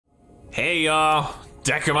Hey y'all,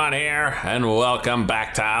 Dekumon here, and welcome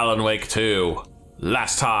back to Alan Wake 2.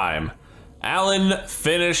 Last time, Alan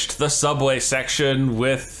finished the subway section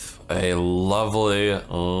with a lovely,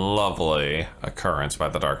 lovely occurrence by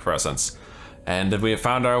the Dark Presence. And we have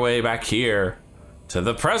found our way back here to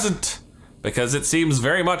the present, because it seems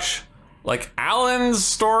very much like Alan's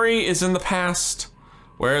story is in the past,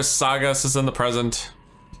 whereas Saga's is in the present.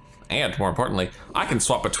 And more importantly, I can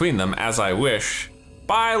swap between them as I wish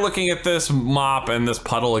by looking at this mop and this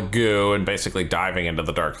puddle of goo and basically diving into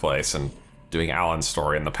the dark place and doing Alan's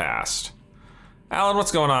story in the past. Alan,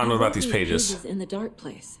 what's going on about these pages? In the dark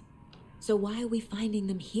place. So why are we finding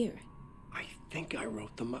them here? I think I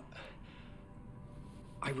wrote them up.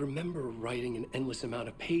 I remember writing an endless amount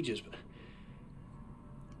of pages, but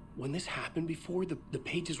when this happened before, the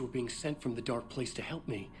pages were being sent from the dark place to help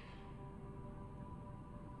me.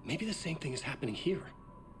 Maybe the same thing is happening here.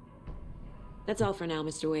 That's all for now,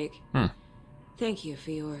 Mr. Wake. Thank you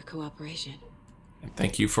for your cooperation. And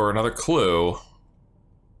thank you for another clue.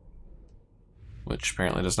 Which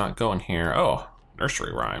apparently does not go in here. Oh,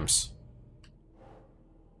 nursery rhymes.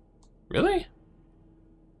 Really?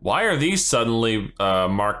 Why are these suddenly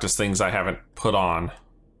marked as things I haven't put on?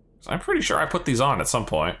 I'm pretty sure I put these on at some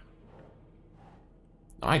point.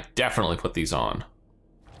 I definitely put these on.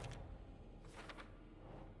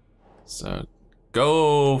 So,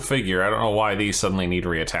 go figure. I don't know why these suddenly need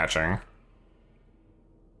reattaching.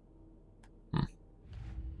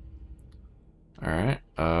 Alright,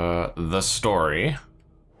 the story.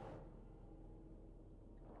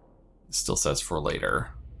 It still says for later.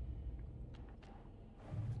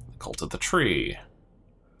 The Cult of the Tree.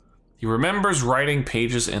 He remembers writing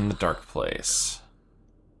pages in the dark place.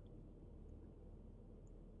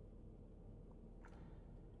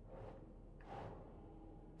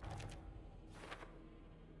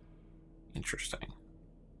 Interesting.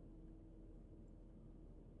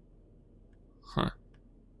 Huh.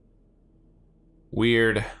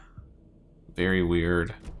 Weird. Very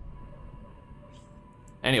weird.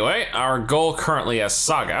 Anyway, our goal currently as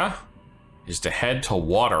Saga is to head to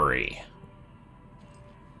Watery.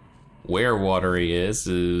 Where Watery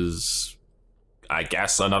is, I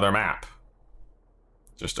guess, another map.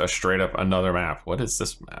 Just a straight up another map. What is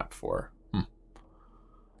this map for?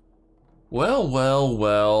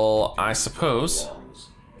 Well, I suppose.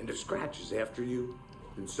 And if Scratch is after you,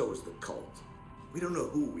 then so is the cult. We don't know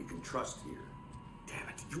who we can trust here. Damn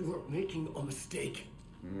it, you weren't making a mistake.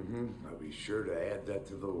 I'll be sure to add that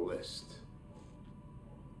to the list.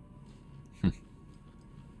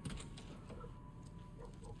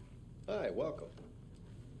 Hi, welcome.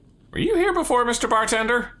 Were you here before, Mr.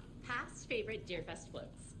 Bartender? Past favorite Deerfest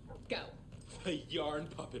floats. Go. A yarn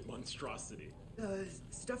puppet monstrosity.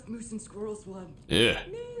 Stuffed moose and squirrel swab. Yeah.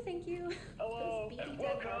 No, thank you. Hello, and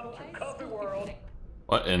welcome to Coffee World.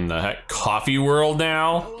 What in the heck? Coffee World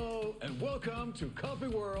now? Hello, and welcome to Coffee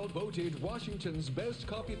World, voted Washington's best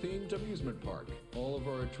coffee-themed amusement park. All of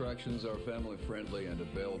our attractions are family-friendly and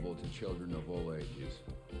available to children of all ages.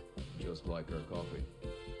 Just like our coffee.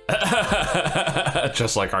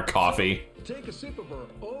 Just like our coffee. Take a sip of our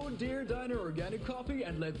Oh Dear Diner organic coffee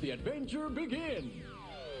and let the adventure begin.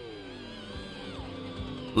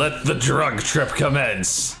 Let the drug trip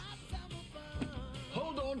commence.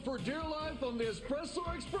 Hold on for dear life on the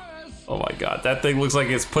Espresso Express. Oh my god, that thing looks like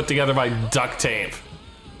it's put together by duct tape.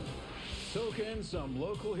 Soak in some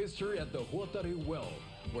local history at the Huatari Well,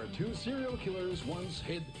 where two serial killers once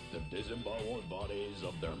hid the disemboweled bodies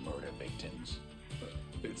of their murder victims.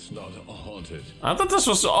 It's not haunted. I thought this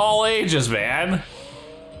was all ages, man.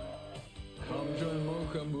 Come join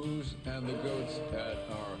Mocha Moose and the goats at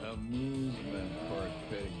our amusement park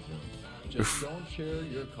petting zoo. Just don't share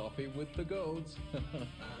your coffee with the goats.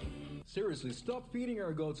 Seriously, stop feeding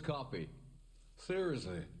our goats coffee.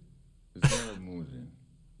 Seriously, it's not amusing.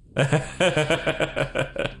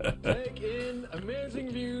 Take in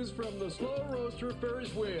amazing views from the Slow Roaster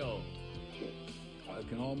Ferris wheel. I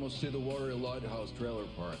can almost see the Watery Lighthouse trailer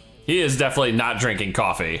park. He is definitely not drinking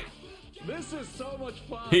coffee. This is so much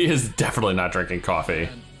fun. He is definitely not drinking coffee.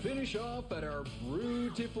 And finish off at our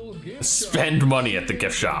beautiful gift Spend shop. money at the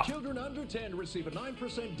gift shop. Children under 10 receive a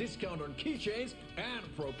 9% discount on keychains and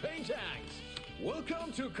propane tanks.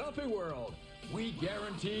 Welcome to Coffee World. We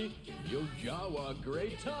guarantee you'll have a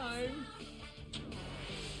great time.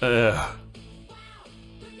 Ugh.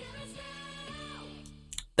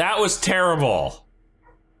 That was terrible.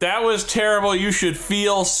 That was terrible. You should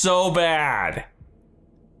feel so bad.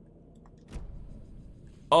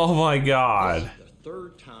 Oh my god. This is the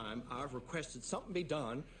third time I've requested something be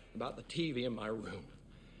done about the TV in my room.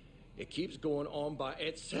 It keeps going on by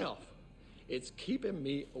itself. It's keeping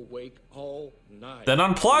me awake all night. Then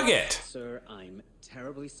unplug it. Sir, I'm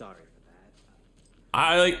terribly sorry for that.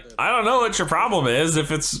 I don't know what your problem is.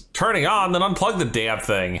 If it's turning on, then unplug the damn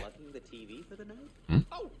thing. Plugging the TV for the night?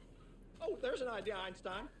 Oh, there's an idea,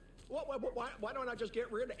 Einstein. Why don't I just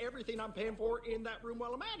get rid of everything I'm paying for in that room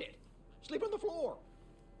while I'm at it? Sleep on the floor.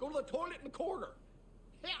 Go to the toilet in the corner.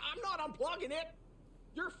 Yeah, I'm not unplugging it.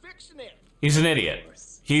 You're fixing it. He's an idiot.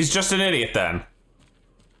 He's just an idiot then.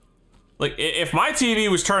 Like, if my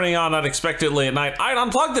TV was turning on unexpectedly at night, I'd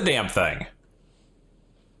unplug the damn thing.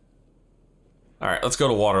 All right, let's go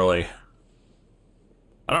to Waterley.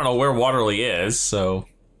 I don't know where Waterley is, so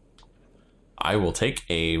I will take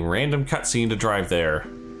a random cutscene to drive there.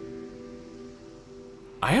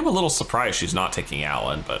 I am a little surprised she's not taking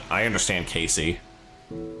Alan, but I understand Casey.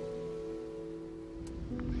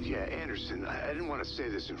 Yeah, Anderson, I didn't want to say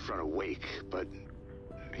this in front of Wake, but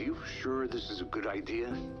are you sure this is a good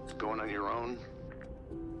idea? Going on your own?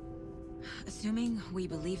 Assuming we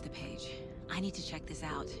believe the page, I need to check this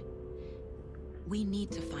out. We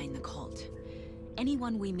need to find the cult.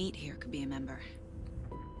 Anyone we meet here could be a member.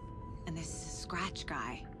 And this Scratch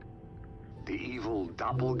guy. The evil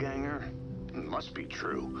doppelganger? Must be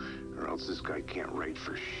true, or else this guy can't write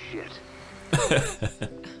for shit.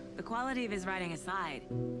 The quality of his writing aside,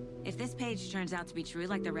 if this page turns out to be true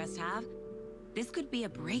like the rest have, this could be a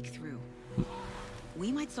breakthrough.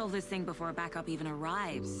 We might solve this thing before backup even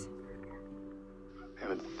arrives. Yeah,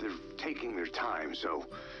 but they're taking their time, so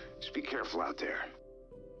just be careful out there.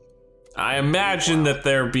 I imagine that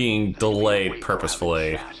they're being delayed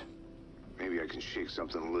purposefully. Maybe I can shake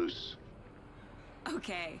something loose.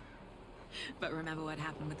 Okay. But remember what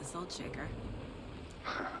happened with the salt shaker?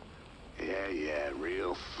 Yeah,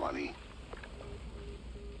 real funny.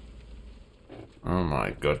 Oh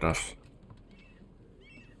my goodness.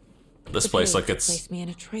 This place like it's... placed me in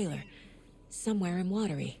a trailer, somewhere in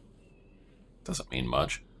Watery. Doesn't mean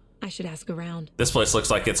much. I should ask around. This place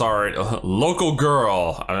looks like it's already... local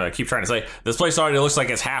girl. I keep trying to say, this place already looks like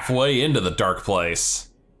it's halfway into the dark place.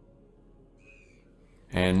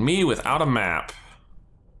 And me without a map.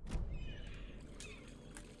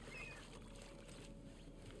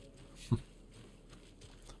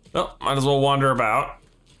 Well, might as well wander about.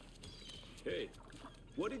 Hey,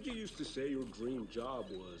 what did you used to say your dream job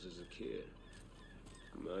was as a kid?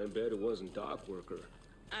 I bet it wasn't dock worker.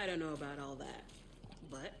 I don't know about all that,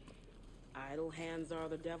 but idle hands are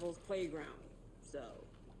the devil's playground, so...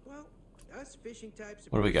 Well, us fishing types...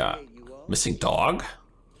 What do we got? Missing dog?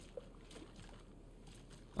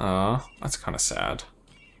 Oh, that's kind of sad.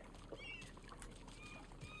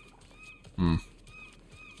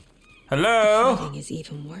 Hello? The flooding is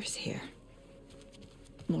even worse here.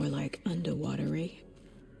 More like underwatery.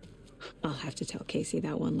 I'll have to tell Casey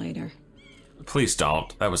that one later. Please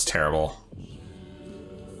don't. That was terrible.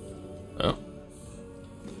 Oh.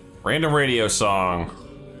 Random radio song.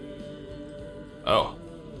 Oh.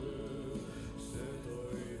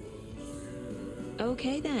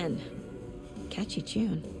 Okay then. Catchy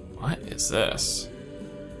tune. What is this?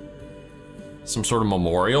 Some sort of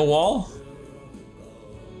memorial wall?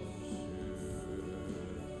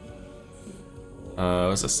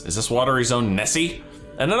 Is this Watery's own Nessie?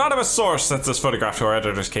 An anonymous source sent this photograph to our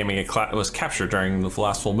editors claiming it was captured during the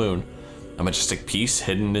last full moon. A majestic piece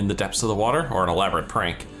hidden in the depths of the water, or an elaborate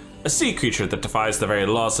prank? A sea creature that defies the very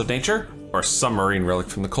laws of nature, or a submarine relic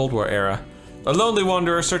from the Cold War era? A lonely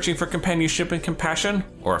wanderer searching for companionship and compassion,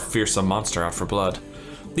 or a fearsome monster out for blood?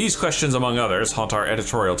 These questions, among others, haunt our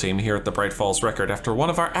editorial team here at the Bright Falls Record after one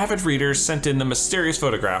of our avid readers sent in the mysterious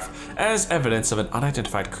photograph as evidence of an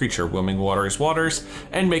unidentified creature roaming Watery's waters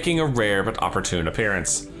and making a rare but opportune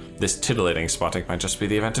appearance. This titillating spotting might just be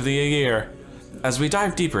the event of the year. As we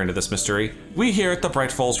dive deeper into this mystery, we here at the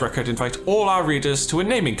Bright Falls Record invite all our readers to a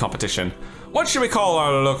naming competition. What should we call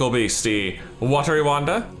our local beastie? Watery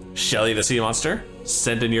Wanda? Shelly the Sea Monster?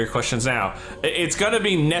 Send in your questions now. It's gonna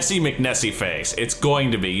be Nessie McNessie Face. It's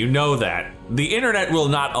going to be, you know that. The internet will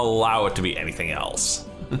not allow it to be anything else.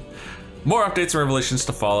 More updates and revelations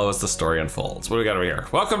to follow as the story unfolds. What do we got over here?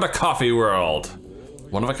 Welcome to Coffee World.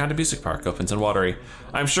 One of a kind of music park opens in Watery.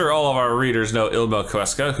 I'm sure all of our readers know Ilmo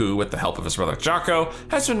Kueska, who, with the help of his brother Jocko,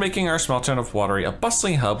 has been making our small town of Watery a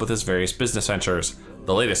bustling hub with his various business ventures.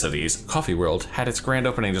 The latest of these, Coffee World, had its grand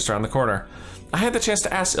opening just around the corner. I had the chance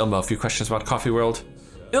to ask Ilmo a few questions about Coffee World.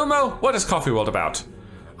 Ilmo, what is Coffee World about?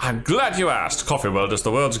 I'm glad you asked. Coffee World is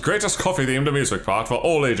the world's greatest coffee-themed amusement park for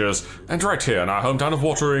all ages, and right here in our hometown of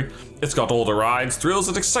Watery. It's got all the rides, thrills,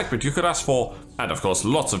 and excitement you could ask for, and of course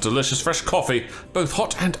lots of delicious fresh coffee, both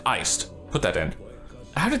hot and iced. Put that in.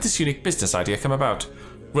 How did this unique business idea come about?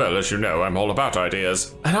 Well, as you know, I'm all about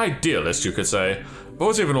ideas. An idealist, you could say. But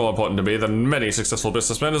what's even more important to me than many successful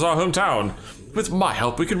businessmen is our hometown. With my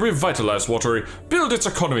help, we can revitalize Watery, build its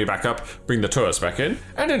economy back up, bring the tourists back in,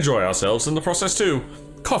 and enjoy ourselves in the process too.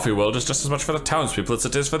 Coffee World is just as much for the townspeople as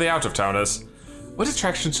it is for the out-of-towners. What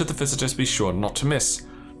attractions should the visitors be sure not to miss?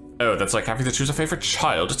 Oh, that's like having to choose a favorite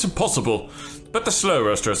child. It's impossible. But the Slow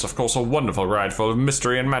Roaster is, of course, a wonderful ride full of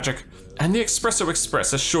mystery and magic. And the Espresso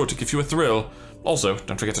Express is sure to give you a thrill. Also,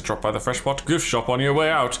 don't forget to drop by the Freshpot gift shop on your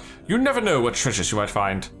way out. You never know what treasures you might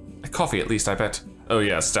find. A coffee, at least, I bet. Oh,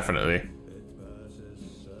 yes, definitely.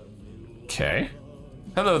 Okay.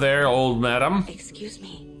 Hello there, old madam. Excuse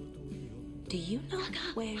me. Do you know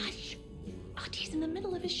where... Hush. Artie's in the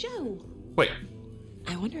middle of a show. Wait.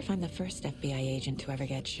 I wonder if I'm the first FBI agent to ever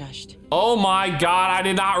get shushed. Oh my god, I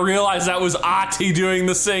did not realize that was Ati doing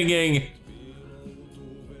the singing.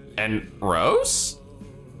 And Rose?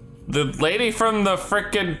 The lady from the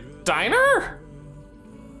frickin' diner?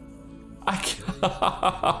 I can't.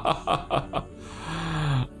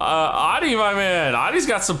 Adi, my man. Adi's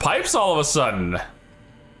got some pipes all of a sudden.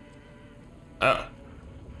 Oh.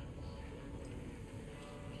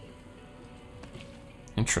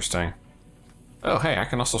 Interesting. Oh, hey, I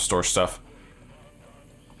can also store stuff.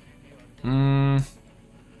 I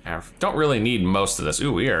don't really need most of this.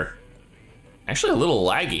 Ooh, we are actually a little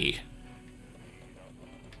laggy.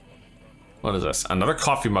 What is this? Another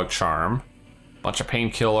coffee mug charm, bunch of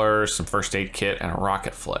painkillers, some first aid kit, and a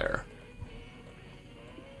rocket flare.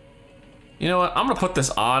 You know what? I'm gonna put this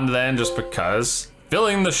on then just because.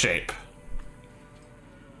 Filling the shape.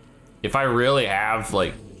 If I really have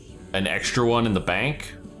like an extra one in the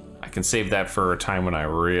bank, I can save that for a time when I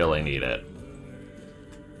really need it.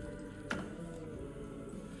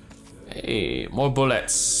 Hey, more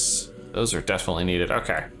bullets. Those are definitely needed.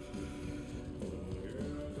 Okay.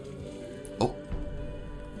 Oh.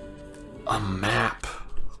 A map.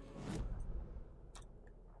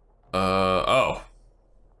 Oh.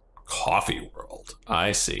 Coffee World.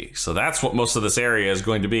 I see. So that's what most of this area is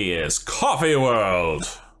going to be, is Coffee World.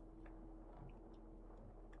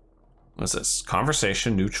 What's this?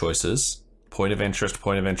 Conversation, new choices, point of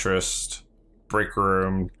interest, break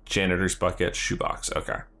room, janitor's bucket, shoebox.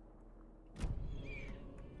 Okay.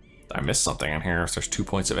 I missed something in here if there's 2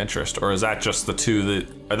 points of interest, or is that just the two that,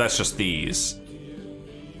 or that's just these?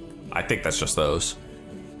 I think that's just those.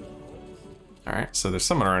 All right, so there's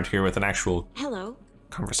someone around here with an actual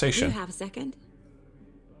conversation. Do you have a second?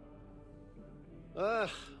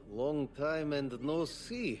 Long time and no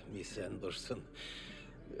see, Miss Anderson.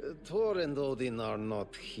 Thor and Odin are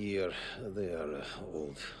not here. They are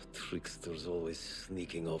old tricksters, always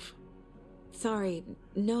sneaking off. Sorry,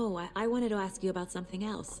 no, I wanted to ask you about something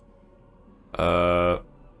else. Okay.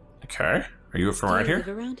 Are you from around here? Do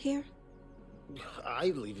you live around here? I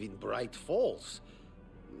live in Bright Falls.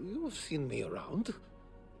 You've seen me around.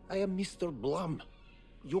 I am Mr. Blum.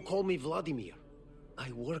 You call me Vladimir.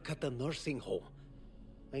 I work at a nursing home.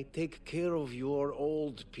 I take care of your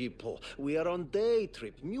old people. We are on day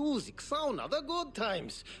trip, music, sauna, the good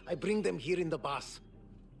times. I bring them here in the bus.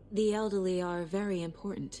 The elderly are very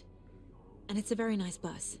important. And it's a very nice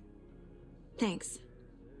bus. Thanks.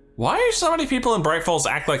 Why do so many people in Bright Falls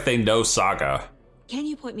act like they know Saga? Can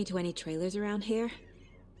you point me to any trailers around here?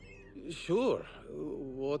 Sure.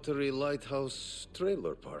 Watery Lighthouse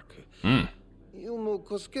Trailer Park. Ilmo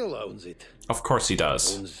Koskela owns it. Of course he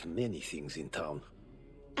does. Owns many things in town.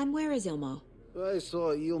 And where is Ilmo? I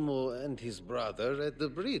saw Ilmo and his brother at the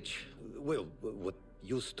bridge. Well, what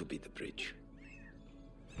used to be the bridge.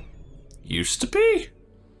 Used to be?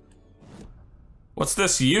 What's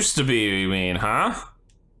this used to be, you mean, huh?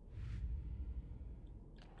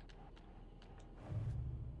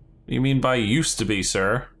 What do you mean by used to be,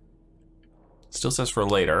 sir? Still says for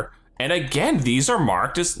later. And again, these are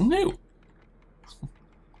marked as new.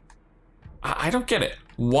 I don't get it.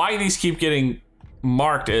 Why these keep getting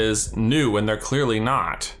marked as new when they're clearly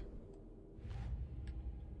not?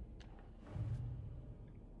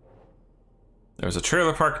 There's a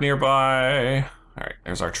trailer park nearby. All right,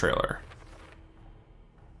 there's our trailer.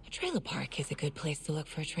 A trailer park is a good place to look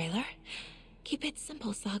for a trailer. Keep it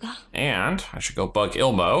simple, Saga. And I should go bug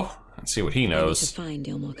Ilmo and see what he knows. I need to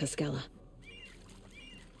find Ilmo Koskela.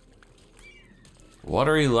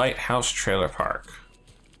 Watery Lighthouse Trailer Park.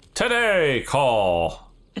 Today,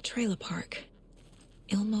 call. A trailer park.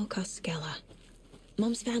 Ilmo Koskela.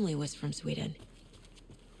 Mom's family was from Sweden.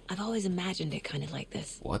 I've always imagined it kind of like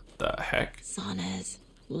this. What the heck? Saunas,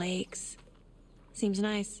 lakes. Seems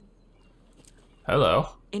nice. Hello.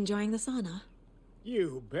 Enjoying the sauna?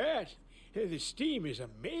 You bet. The steam is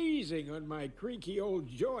amazing on my creaky old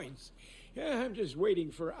joints. Yeah, I'm just waiting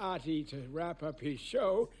for Ati to wrap up his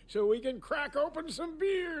show so we can crack open some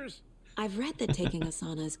beers. I've read that taking a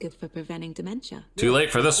sauna is good for preventing dementia. Too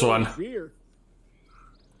late for this one. Beer.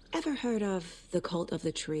 Ever heard of the cult of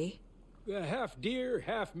the tree? The half-deer,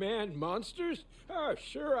 half-man monsters? Oh,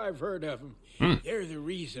 sure, I've heard of them. They're the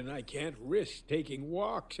reason I can't risk taking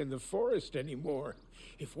walks in the forest anymore.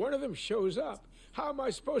 If one of them shows up, how am I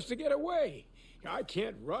supposed to get away? I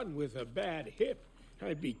can't run with a bad hip.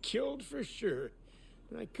 I'd be killed for sure.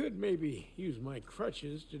 I could maybe use my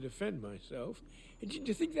crutches to defend myself. Do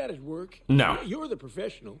you think that'd work? No. You're the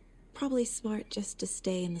professional. Probably smart just to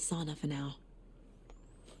stay in the sauna for now.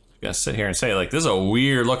 Gonna sit here and say, like, this is a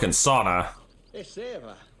weird looking sauna. They say if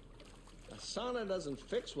a sauna doesn't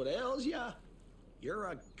fix what ails ya, you're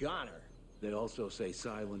a goner. They also say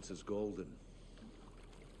silence is golden.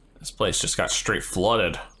 This place just got straight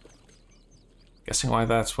flooded. Guessing why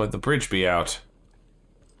that's why the bridge be out.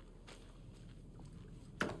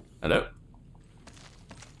 Hello?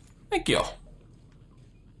 Thank you.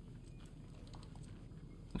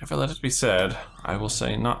 Never let it be said, I will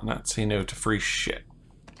say not say no to free shit.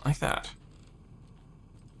 Like that.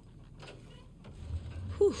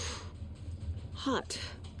 Whew. Hot.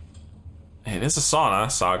 It is a sauna,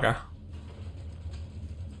 Saga.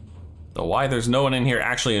 Though why there's no one in here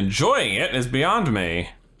actually enjoying it is beyond me.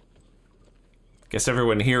 Guess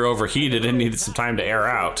everyone here overheated and needed some time to air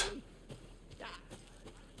out.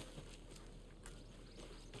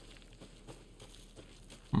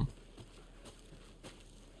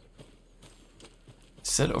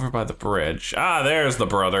 Sit over by the bridge. Ah, there's the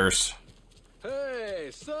brothers. Hey,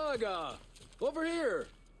 Saga! Over here!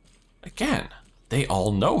 Again, they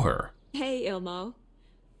all know her. Hey, Ilmo.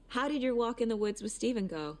 How did your walk in the woods with Steven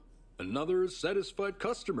go? Another satisfied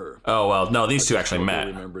customer. Oh, well, no, these two actually met.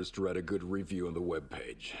 Remembers to write a good review on the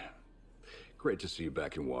webpage. Great to see you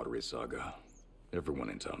back in Watery, Saga. Everyone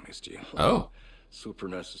in town missed you. Oh. Super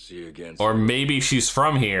nice to see you again. Or maybe she's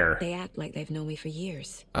from here. They act like they've known me for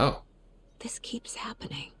years. Oh. This keeps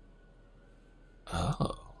happening.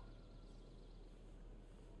 Oh.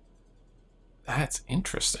 That's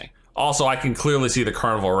interesting. Also, I can clearly see the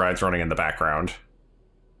carnival rides running in the background.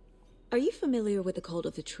 Are you familiar with the cult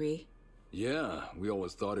of the tree? Yeah, we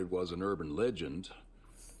always thought it was an urban legend.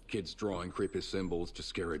 Kids drawing creepy symbols to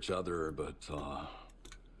scare each other, but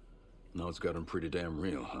now it's gotten pretty damn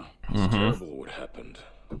real, huh? It's terrible what happened.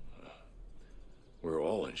 We're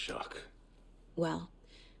all in shock. Well,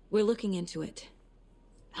 we're looking into it.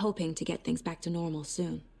 Hoping to get things back to normal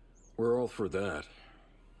soon. We're all for that.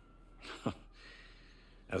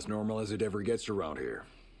 As normal as it ever gets around here.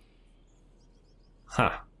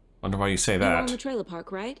 Huh. Wonder why you say You're on that. the trailer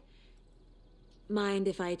park, right? Mind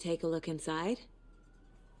if I take a look inside?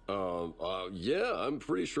 Yeah, I'm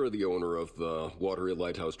pretty sure the owner of the Watery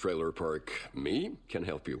Lighthouse Trailer Park, me, can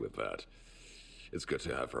help you with that. It's good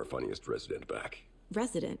to have our funniest resident back.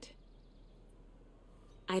 Resident?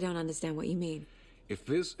 I don't understand what you mean. If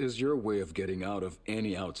this is your way of getting out of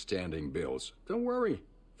any outstanding bills, don't worry.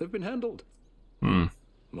 They've been handled.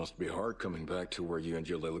 Must be hard coming back to where you and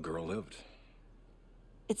your little girl lived.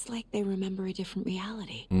 It's like they remember a different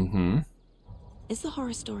reality. Mm-hmm. Is the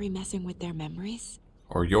horror story messing with their memories?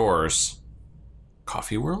 Or yours.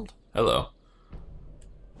 Coffee World? Hello.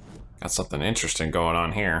 Got something interesting going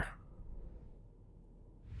on here.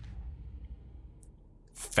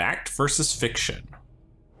 Fact versus fiction.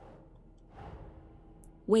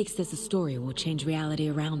 Wake says the story will change reality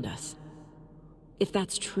around us. If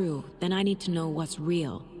that's true, then I need to know what's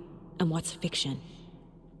real and what's fiction.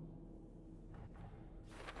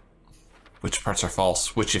 Which parts are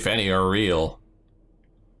false? Which, if any, are real?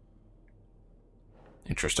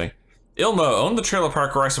 Interesting. Ilmo owned the trailer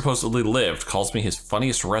park where I supposedly lived. Calls me his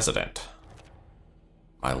funniest resident.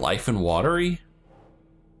 My life in Watery?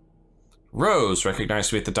 Rose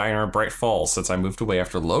recognized me at the diner in Bright Falls since I moved away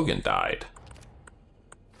after Logan died.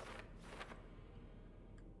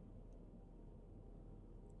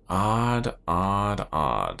 Odd, odd,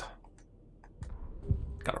 odd.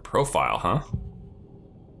 Got a profile, huh?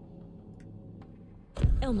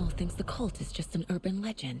 Ilmo thinks the cult is just an urban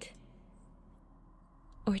legend.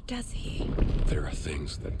 Or does he? There are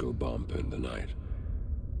things that go bump in the night.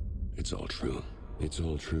 It's all true. It's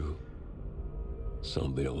all true.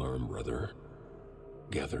 Sound the alarm, brother.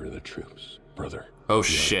 Gather the troops, brother. Oh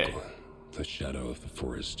shit. The shadow of the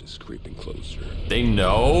forest is creeping closer. They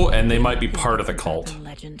know, and they might be part of the cult. Urban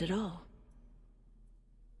legend at all.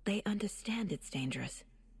 They understand it's dangerous.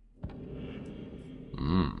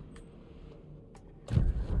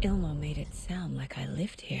 Ilmo made it sound like I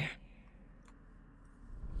lived here.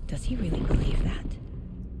 Does he really believe that?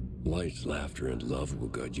 Light, laughter, and love will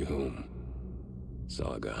guide you home.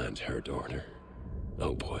 Saga and her daughter.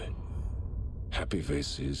 Oh boy. Happy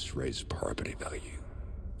faces raise property value.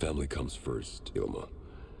 Family comes first, Ilma.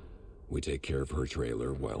 We take care of her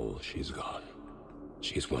trailer while she's gone.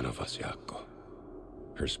 She's one of us, Jaakko.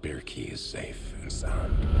 Her spare key is safe and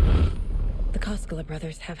sound. The Koskela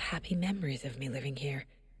brothers have happy memories of me living here.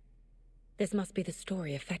 This must be the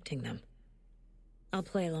story affecting them. I'll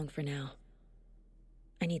play along for now.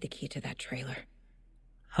 I need the key to that trailer.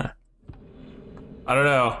 I don't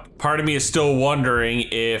know. Part of me is still wondering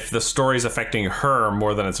if the story's affecting her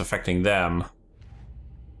more than it's affecting them.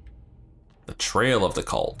 The trail of the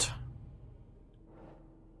cult.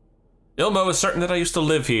 Ilmo is certain that I used to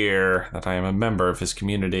live here, that I am a member of his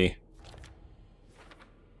community.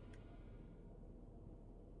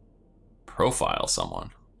 Profile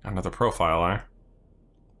someone. Another profiler.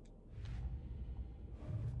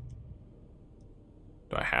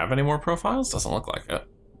 Do I have any more profiles? Doesn't look like it.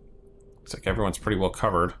 Looks like everyone's pretty well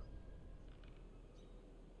covered.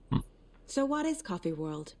 So what is Coffee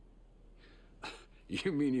World?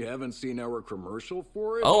 You mean you haven't seen our commercial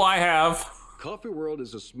for it? Oh, I have. Coffee World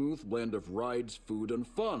is a smooth blend of rides, food, and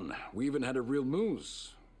fun. We even had a real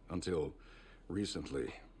moose. Until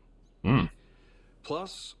recently.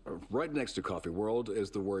 Plus, right next to Coffee World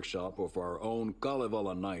is the workshop of our own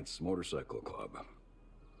Kalevala Knights Motorcycle Club.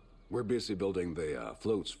 We're busy building the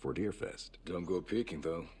floats for Deerfest. Don't go peeking,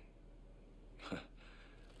 though.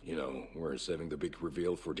 You know, we're saving the big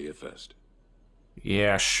reveal for Deerfest.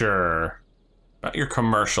 Yeah, sure. About your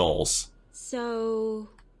commercials. So,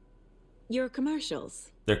 your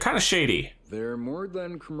commercials? They're kind of shady. They're more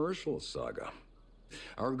than commercials, Saga.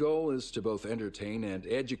 Our goal is to both entertain and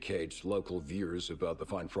educate local viewers about the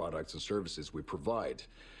fine products and services we provide.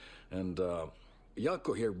 And,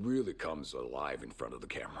 Jaakko here really comes alive in front of the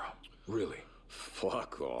camera. Really.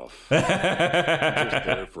 Fuck off. Just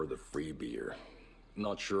there for the free beer.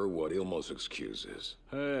 Not sure what Ilmo's excuse is.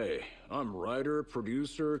 Hey, I'm writer,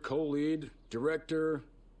 producer, co-lead, director.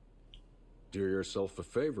 Do yourself a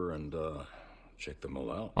favor and, check them all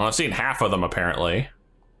out. Well, I've seen half of them, apparently.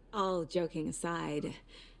 All joking aside,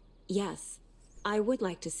 yes, I would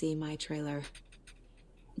like to see my trailer.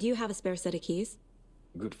 Do you have a spare set of keys?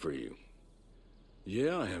 Good for you.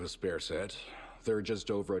 Yeah, I have a spare set. They're just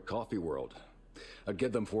over at Coffee World. I'd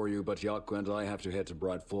get them for you, but Jaakko and I have to head to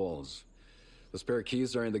Bright Falls. The spare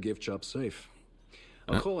keys are in the gift shop safe.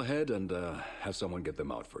 I'll call ahead and have someone get them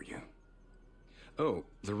out for you. Oh,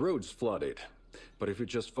 the road's flooded, but if you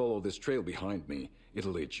just follow this trail behind me,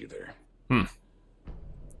 it'll lead you there.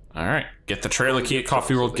 All right, get the trailer key at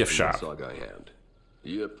Coffee World gift shop. Saga hand.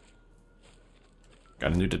 Yep.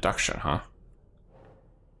 Got a new deduction, huh?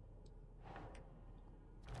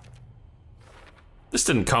 This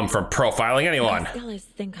didn't come from profiling anyone. My fellas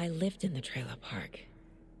think I lived in the trailer park.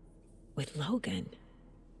 With Logan.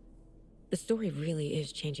 The story really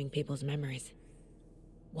is changing people's memories.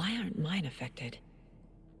 Why aren't mine affected?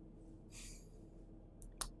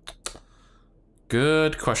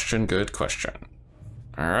 Good question, good question.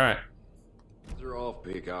 All right. They're off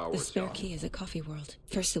peak hours. The spare key is at Coffee World.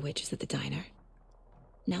 First the witches at the diner.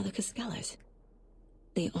 Now the Koskelas.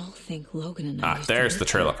 They all think Logan and I. There's the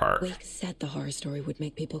trailer park. Wake said the horror story would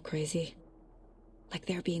make people crazy. Like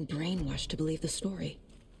they're being brainwashed to believe the story.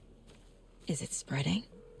 Is it spreading?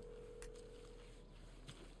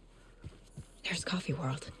 There's Coffee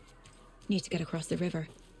World. Need to get across the river.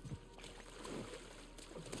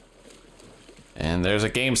 And there's a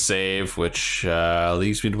game save, which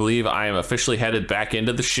leads me to believe I am officially headed back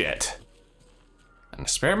into the shit. And a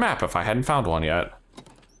spare map if I hadn't found one yet.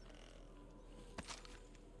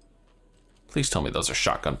 Please tell me those are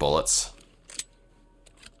shotgun bullets.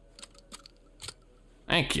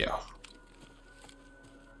 Thank you.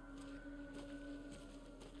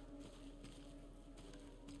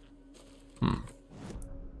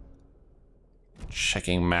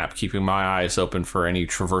 Checking map, keeping my eyes open for any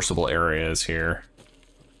traversable areas here.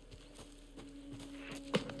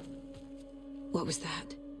 What was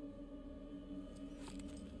that?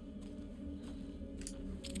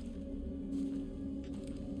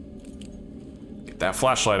 Get that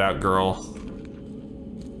flashlight out, girl.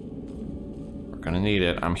 We're gonna need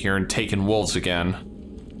it. I'm hearing taken wolves again.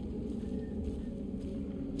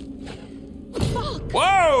 Fuck!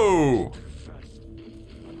 Whoa!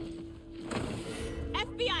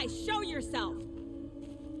 FBI, show yourself!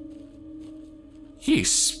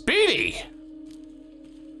 He's speedy!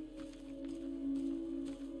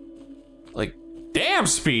 Like, damn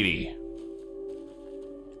speedy!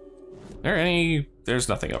 There's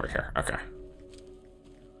nothing over here. Okay.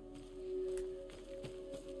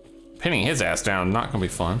 Pinning his ass down, not gonna be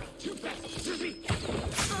fun.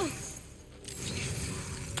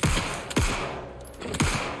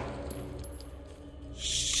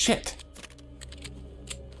 Shit.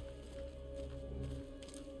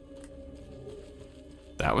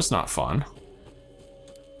 That was not fun.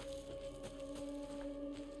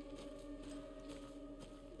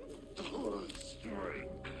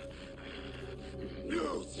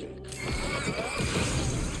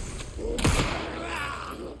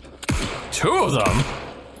 Two of them?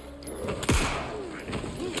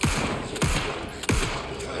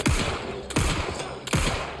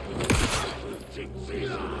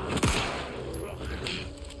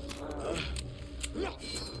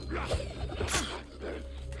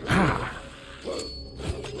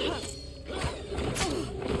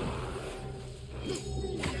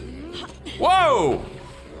 Whoa!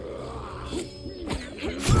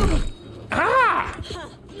 Ah!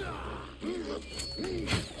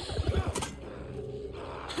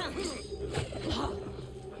 All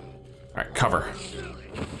right, cover.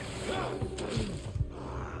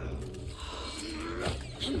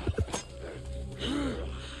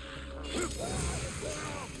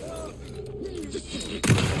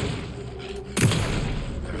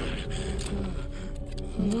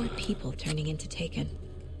 More people turning into Taken.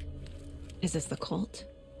 Is this the cult?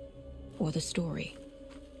 Or the story?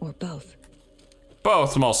 Or both?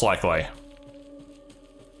 Both, most likely.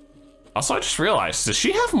 Also, I just realized, does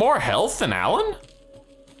she have more health than Alan?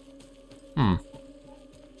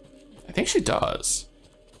 I think she does.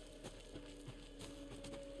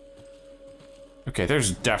 Okay,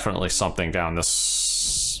 there's definitely something down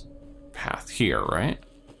this path here, right?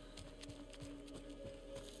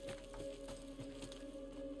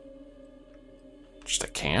 Just a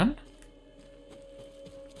can?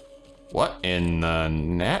 What in the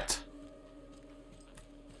net?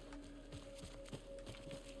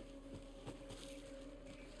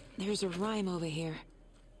 There's a rhyme over here.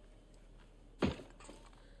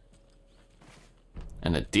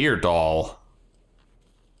 And a deer doll.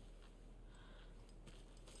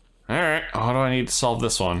 Alright, how do I need to solve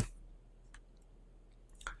this one?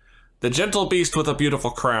 The gentle beast with a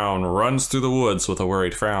beautiful crown runs through the woods with a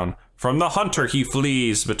worried frown. From the hunter he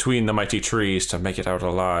flees between the mighty trees to make it out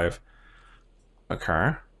alive.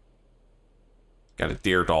 Okay. Got a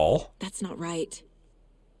deer doll. That's not right.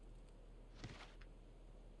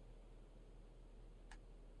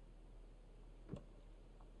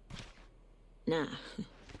 Nah.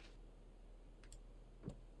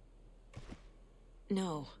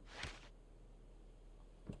 No.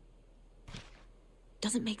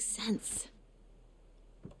 Doesn't make sense.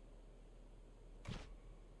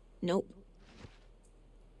 Nope.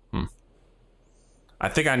 I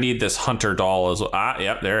think I need this hunter doll as well. Ah,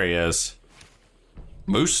 yep, there he is.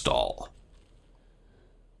 Moose doll.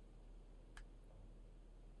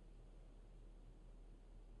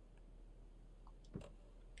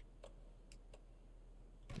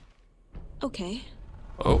 Okay.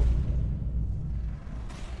 Oh.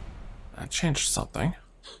 That changed something.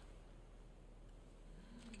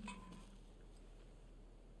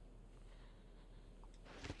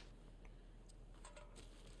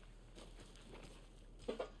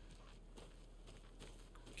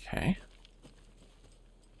 Okay.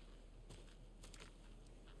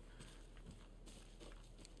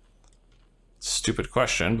 Stupid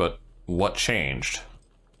question, but what changed?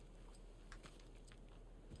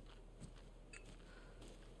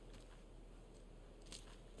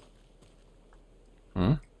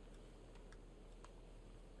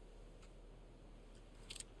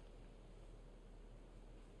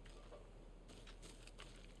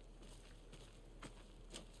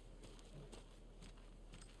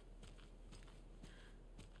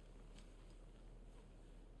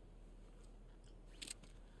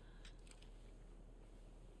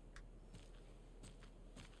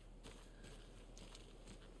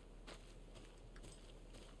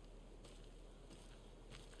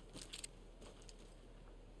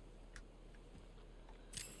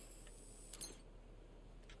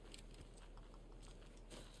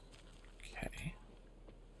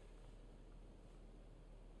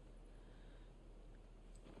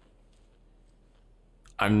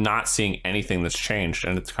 I'm not seeing anything that's changed,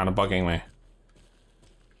 and it's kind of bugging me.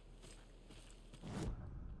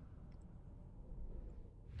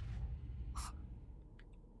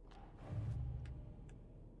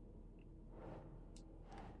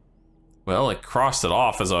 Well, it crossed it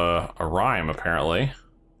off as a rhyme, apparently.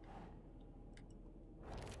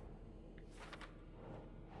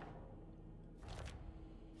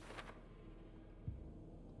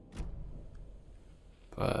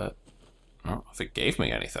 But I don't know if it gave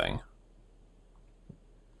me anything.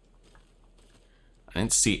 I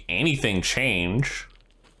didn't see anything change.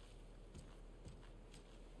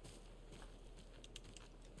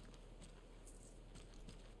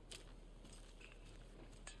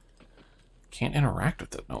 can't interact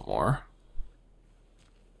with it no more.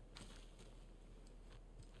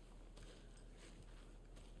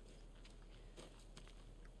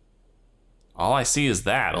 All I see is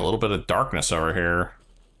that, a little bit of darkness over here.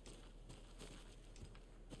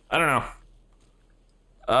 I don't know.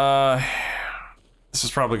 This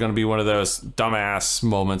is probably going to be one of those dumbass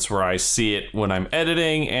moments where I see it when I'm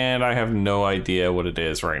editing and I have no idea what it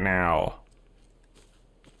is right now.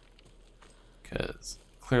 Because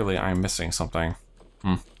clearly I'm missing something.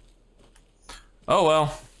 Oh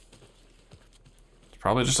well. It's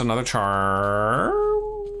probably just another charm.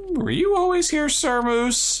 Were you always here, Sir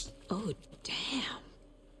Moose? Oh, damn.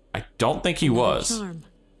 I don't think he was. Charm.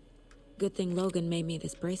 Good thing Logan made me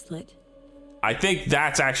this bracelet. I think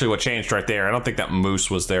that's actually what changed right there. I don't think that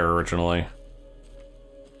Moose was there originally.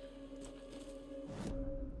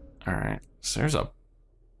 Alright, so there's a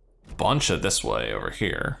bunch of this way over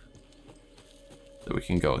here that we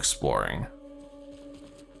can go exploring.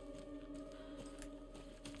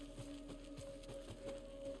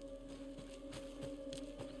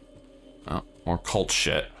 Oh, more cult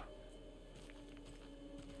shit.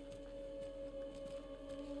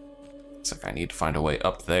 Looks like I need to find a way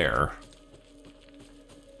up there.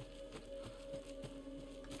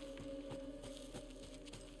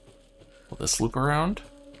 Will this loop around?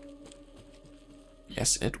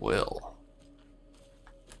 Yes, it will.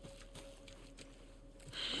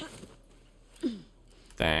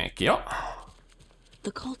 Thank you.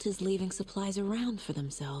 The cult is leaving supplies around for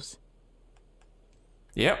themselves.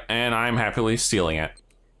 Yep, and I'm happily stealing it.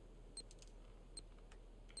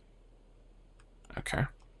 Okay.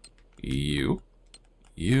 You.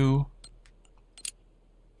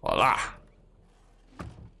 Voila.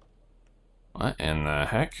 What in the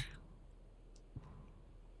heck?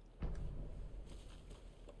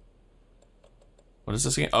 What is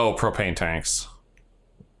this again? Oh, propane tanks.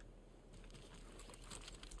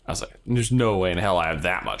 I was like, there's no way in hell I have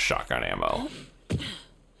that much shotgun ammo.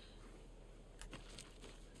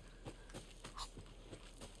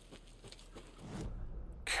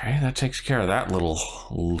 Okay, that takes care of that little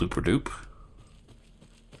looper-doop.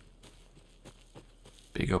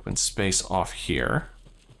 Big open space off here.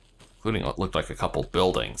 Including what looked like a couple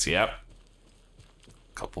buildings. Yep.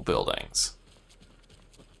 Couple buildings.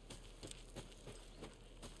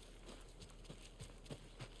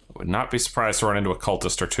 I would not be surprised to run into a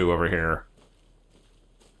cultist or two over here.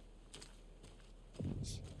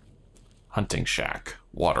 Hunting shack.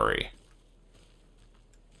 Watery.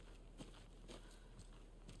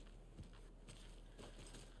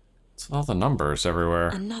 It's all the numbers everywhere.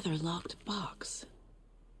 Another locked box.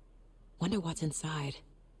 Wonder what's inside.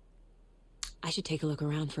 I should take a look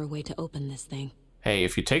around for a way to open this thing. Hey,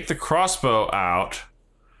 if you take the crossbow out,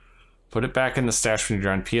 put it back in the stash when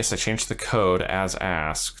you're done. P.S. I changed the code as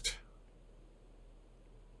asked.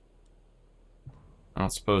 I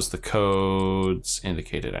don't suppose the code's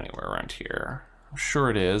indicated anywhere around here. I'm sure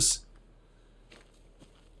it is.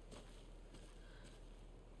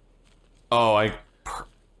 Oh,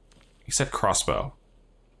 he said crossbow.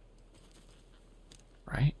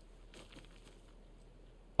 Right?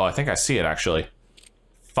 Oh, I think I see it actually.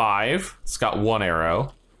 5, it's got 1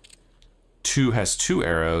 arrow. 2 has 2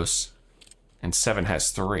 arrows. And 7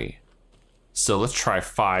 has 3. So let's try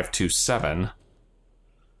 5 to 7.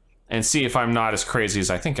 And see if I'm not as crazy as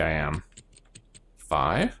I think I am.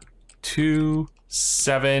 5, 2,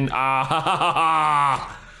 7.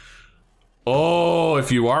 Ah! Oh,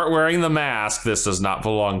 if you aren't wearing the mask, this does not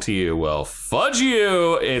belong to you. Well, fudge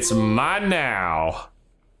you. It's mine now.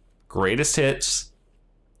 Greatest hits.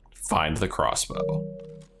 Find the crossbow.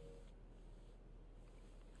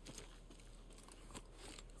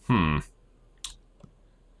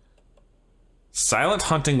 Silent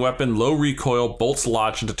hunting weapon, low recoil, bolts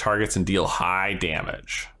lodge into targets and deal high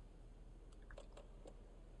damage.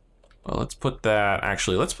 Well, let's put that,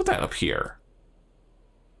 actually, let's put that up here.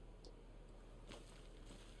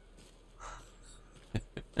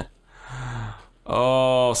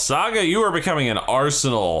 Oh, Saga, you are becoming an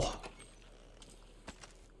arsenal.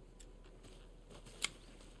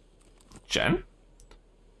 Jen?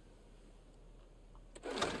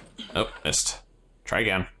 Oh, missed. Try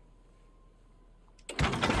again.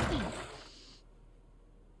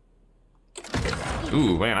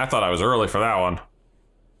 Ooh, man, I thought I was early for that one.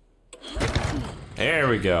 There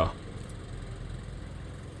we go.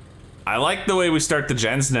 I like the way we start the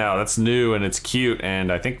gens now. That's new and it's cute,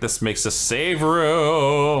 and I think this makes us save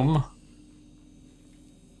room.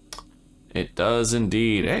 It does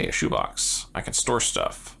indeed. Hey, a shoebox. I can store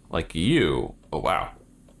stuff. Like you. Oh, wow.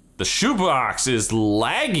 The shoebox is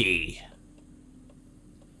laggy.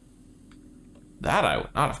 That I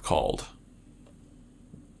would not have called.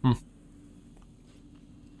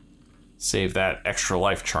 Save that extra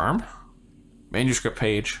life charm. Manuscript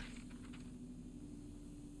page.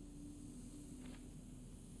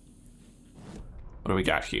 What do we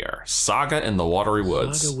got here? Saga in the Watery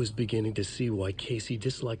Woods. Saga was beginning to see why Casey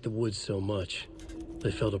disliked the woods so much.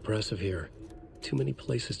 They felt oppressive here. Too many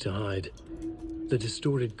places to hide. The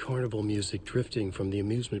distorted carnival music drifting from the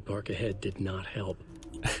amusement park ahead did not help.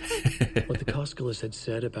 What the Koskalas had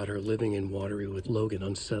said about her living in Watery with Logan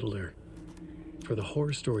unsettled her. For the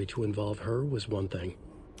horror story to involve her was one thing,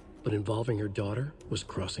 but involving her daughter was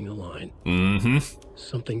crossing a line.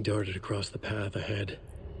 Something darted across the path ahead,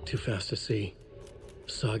 too fast to see.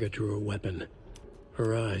 Saga drew her weapon.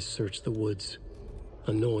 Her eyes searched the woods.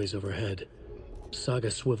 A noise overhead.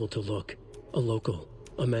 Saga swiveled to look. A local,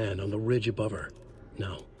 a man on the ridge above her.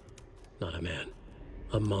 No, not a man.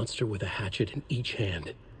 A monster with a hatchet in each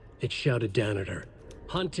hand. It shouted down at her.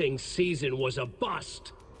 Hunting season was a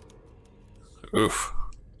bust! Oof.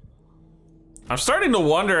 I'm starting to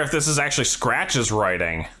wonder if this is actually Scratch's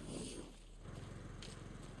writing.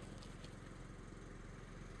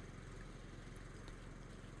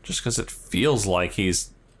 Just because it feels like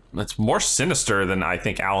it's more sinister than I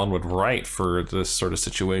think Alan would write for this sort of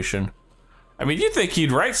situation. I mean, you'd think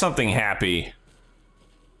he'd write something happy.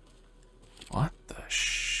 What the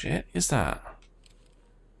shit is that?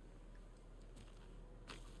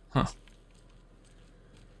 Huh.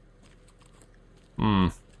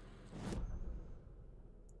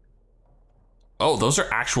 Oh, those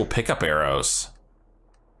are actual pickup arrows.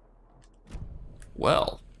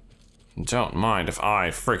 Well, don't mind if I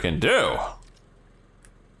freaking do.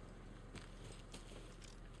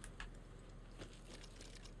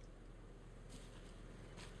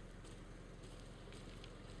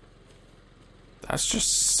 That's just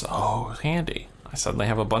so handy. I suddenly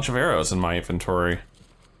have a bunch of arrows in my inventory.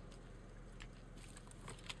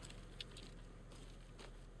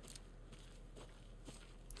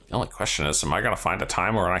 The only question is, am I gonna find a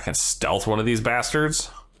time where I can stealth one of these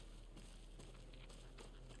bastards?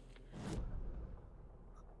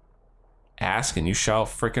 Ask and you shall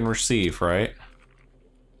frickin' receive, right?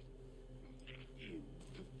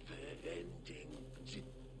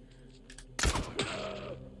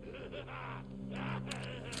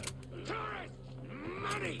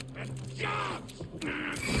 Money and jobs!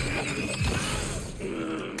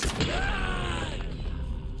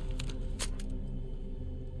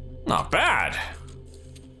 Not bad.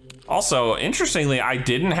 Also, interestingly, I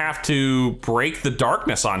didn't have to break the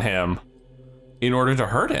darkness on him in order to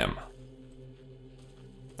hurt him.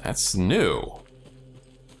 That's new.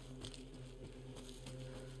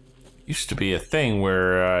 Used to be a thing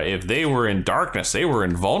where if they were in darkness, they were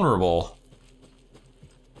invulnerable.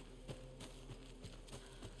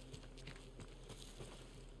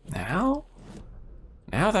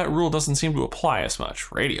 Now that rule doesn't seem to apply as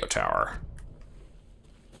much. Radio tower.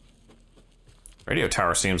 Radio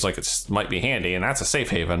tower seems like it might be handy, and that's a safe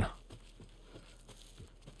haven.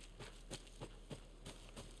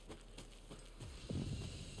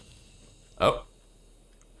 Oh.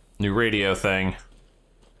 New radio thing.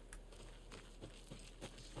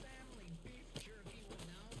 Family beef jerky will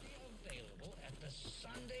now be available at the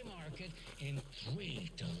Sunday market in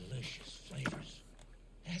 3 delicious flavors.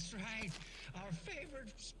 That's right. Our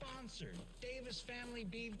favorite sponsor, Davis Family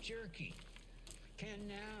Beef Jerky, can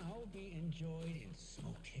now be enjoyed in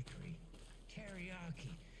smoked hickory,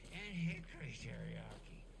 teriyaki, and hickory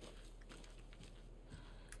teriyaki.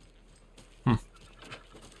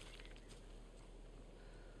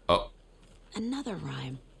 Oh. Another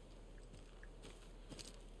rhyme.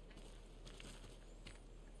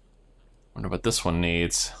 Wonder what this one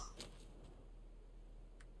needs.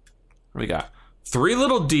 What do we got? 3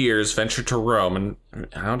 little deers ventured to roam and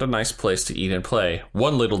found a nice place to eat and play.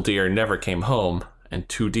 1 little deer never came home, and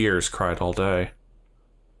 2 deers cried all day.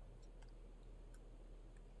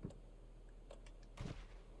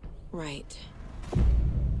 Right.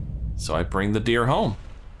 So I bring the deer home.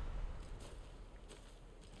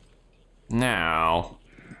 Now,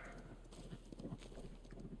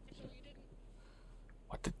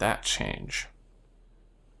 what did that change?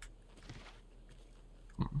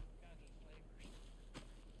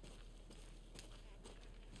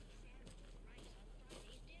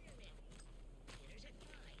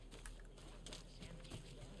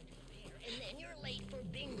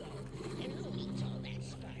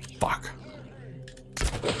 Fuck.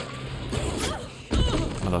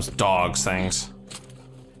 One of those dogs things.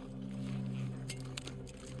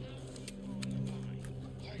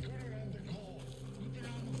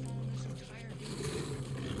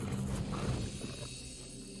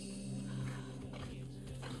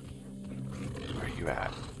 Where are you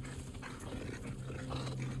at?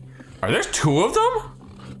 Are there 2 of them?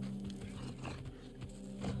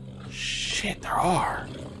 Shit, there are.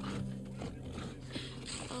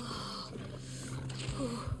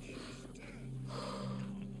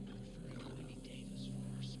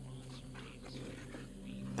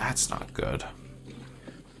 That's not good.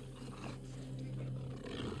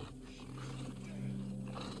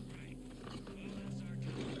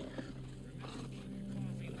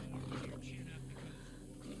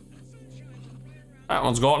 That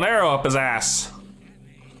one's got an arrow up his ass.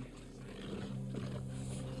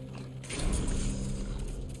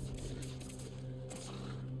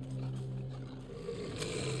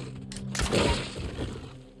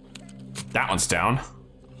 That one's down.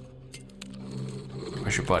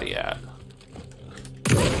 Where's your buddy at?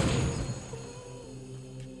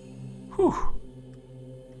 Whew.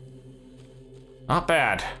 Not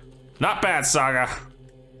bad. Not bad, Saga.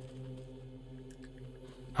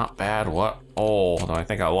 Not bad, what? Oh, no, I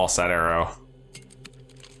think I lost that arrow.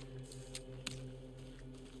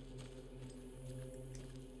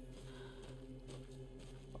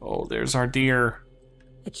 Oh, there's our deer.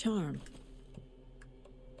 A charm.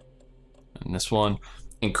 And this one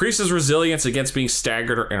increases resilience against being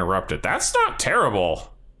staggered or interrupted. That's not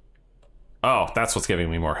terrible. Oh, that's what's giving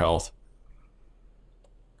me more health.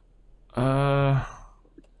 Let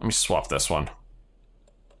me swap this one.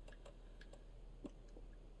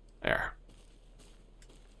 There.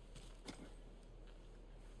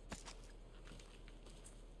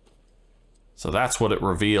 So that's what it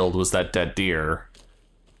revealed, was that dead deer.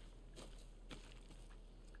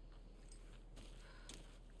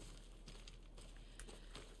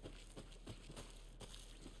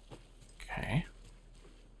 Okay.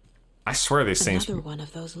 I swear these things Another one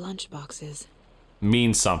of those lunch boxes.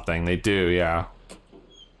 mean something. They do, yeah.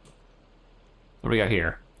 What do we got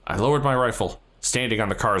here? I lowered my rifle. Standing on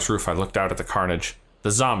the car's roof, I looked out at the carnage.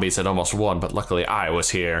 The zombies had almost won, but luckily I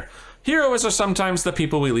was here. Heroes are sometimes the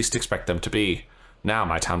people we least expect them to be. Now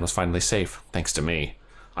my town was finally safe, thanks to me.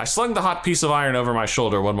 I slung the hot piece of iron over my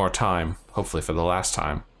shoulder one more time, hopefully for the last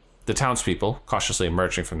time. The townspeople, cautiously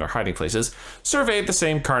emerging from their hiding places, surveyed the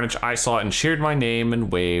same carnage I saw and cheered my name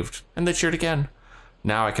and waved, and they cheered again.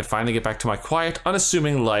 Now I could finally get back to my quiet,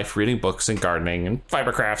 unassuming life, reading books and gardening and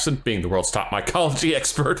fibercrafts and being the world's top mycology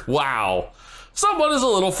expert. Wow! Someone is a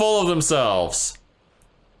little full of themselves.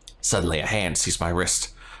 Suddenly a hand seized my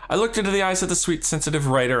wrist. I looked into the eyes of the sweet, sensitive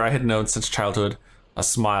writer I had known since childhood. A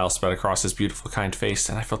smile spread across his beautiful, kind face,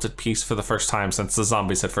 and I felt at peace for the first time since the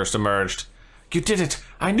zombies had first emerged. You did it!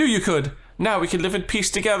 I knew you could! Now we can live in peace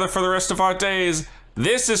together for the rest of our days!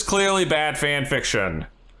 This is clearly bad fan fiction.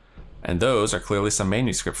 And those are clearly some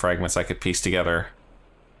manuscript fragments I could piece together.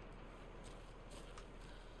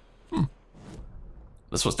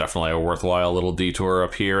 This was definitely a worthwhile little detour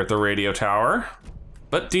up here at the radio tower.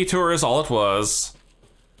 But detour is all it was.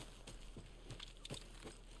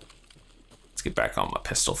 Let's get back on my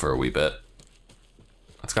pistol for a wee bit.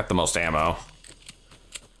 It's got the most ammo.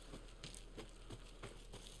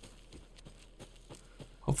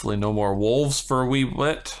 Hopefully no more wolves for a wee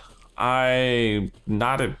bit. I'm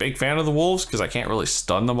not a big fan of the wolves because I can't really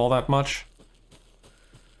stun them all that much.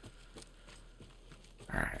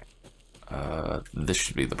 Alright. This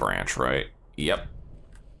should be the branch, right? Yep.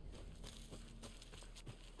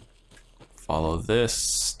 Follow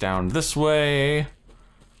this down this way.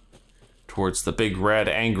 Towards the big red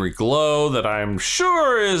angry glow that I'm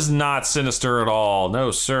sure is not sinister at all. No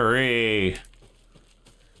siree.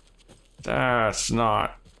 That's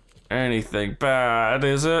not anything bad,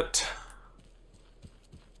 is it?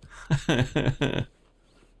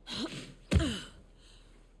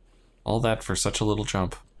 All that for such a little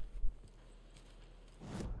jump.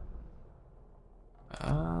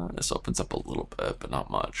 This opens up a little bit, but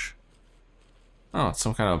not much. Oh, it's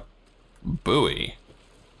some kind of buoy.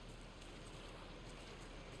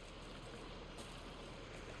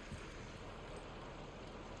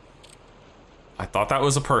 I thought that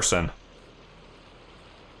was a person.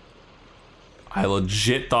 I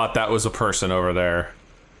legit thought that was a person over there.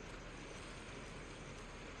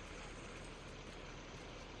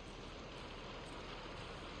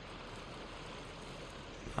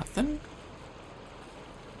 Nothing?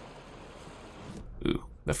 Ooh,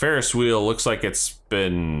 the Ferris wheel looks like it's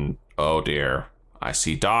been... Oh dear. I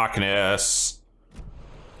see darkness.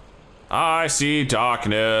 I see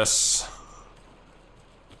darkness.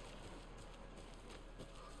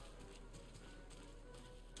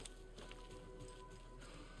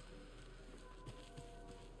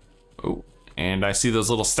 Oh, and I see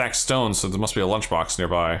those little stacked stones, so there must be a lunchbox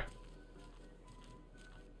nearby.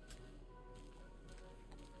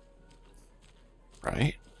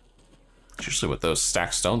 Right? usually what those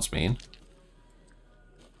stacked stones mean.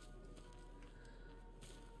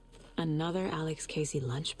 Another Alex Casey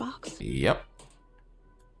lunchbox? Yep.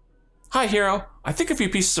 Hi, Hero. I think a few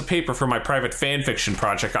pieces of paper for my private fanfiction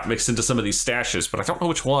project got mixed into some of these stashes, but I don't know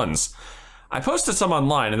which ones. I posted some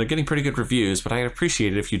online and they're getting pretty good reviews, but I'd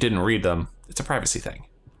appreciate it if you didn't read them. It's a privacy thing.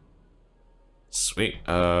 Sweet.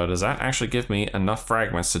 Does that actually give me enough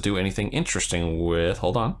fragments to do anything interesting with?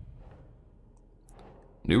 Hold on.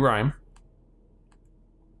 New rhyme.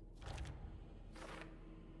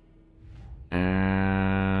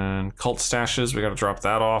 And cult stashes, we gotta drop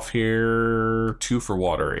that off here. 2 for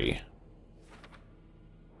watery.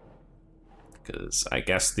 Because I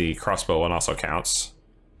guess the crossbow one also counts.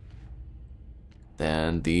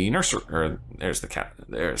 Then the nursery, or there's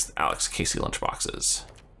the Alex Casey lunchboxes.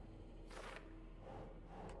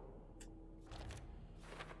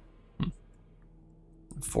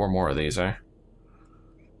 4 more of these, eh?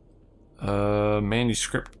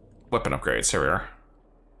 Manuscript weapon upgrades, here we are.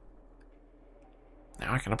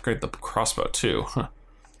 Now I can upgrade the crossbow too. Huh.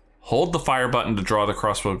 Hold the fire button to draw the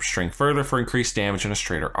crossbow string further for increased damage in a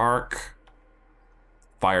straighter arc.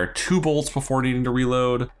 Fire 2 bolts before needing to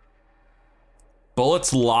reload.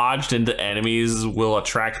 Bullets lodged into enemies will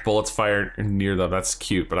attract bullets fired near them. That's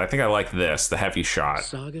cute, but I think I like this, the heavy shot.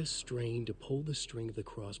 Saga strained to pull the string of the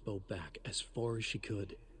crossbow back as far as she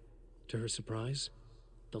could. To her surprise,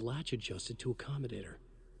 the latch adjusted to accommodate her.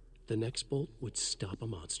 The next bolt would stop a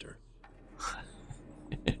monster.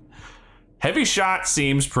 Heavy shot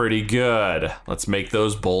seems pretty good. Let's make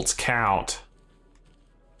those bolts count.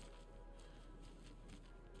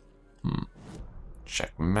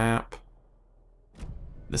 Check map.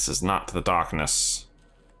 This is not the darkness.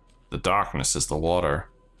 The darkness is the water.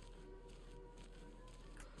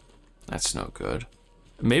 That's no good.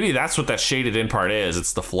 Maybe that's what that shaded in part is.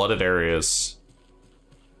 It's the flooded areas.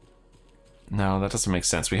 No, that doesn't make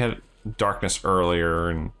sense. We had darkness earlier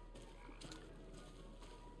and...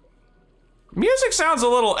 Music sounds a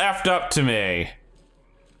little effed up to me.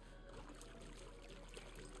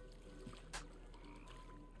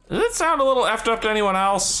 Does it sound a little effed up to anyone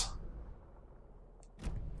else?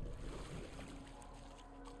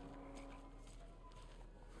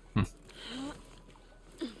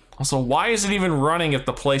 Also, why is it even running if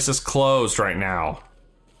the place is closed right now?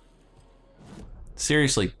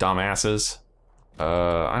 Seriously, dumbasses.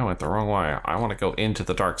 I went the wrong way. I want to go into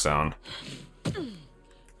the dark zone.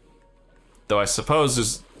 Though I suppose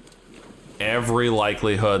there's every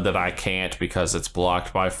likelihood that I can't because it's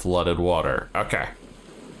blocked by flooded water. Okay.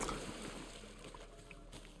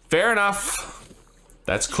 Fair enough.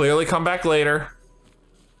 That's clearly come back later.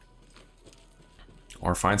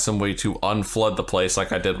 Or find some way to unflood the place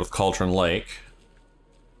like I did with Cauldron Lake.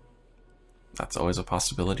 That's always a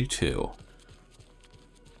possibility too.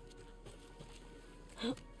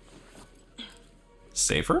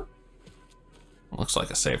 Safer? Looks like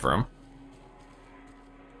a safe room.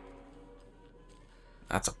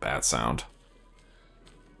 That's a bad sound.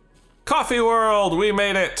 Coffee World, we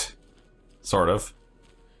made it! Sort of.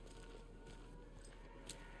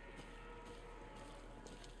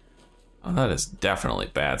 Oh, that is definitely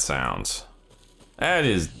bad sounds. That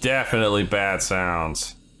is definitely bad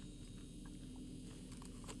sounds.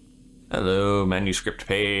 Hello, manuscript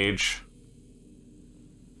page.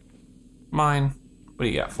 Mine. What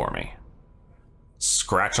do you got for me?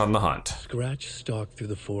 Scratch on the hunt. Scratch stalked through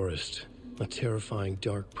the forest. A terrifying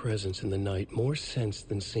dark presence in the night, more sensed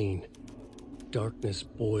than seen. Darkness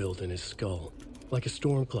boiled in his skull, like a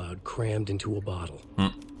storm cloud crammed into a bottle.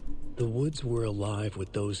 The woods were alive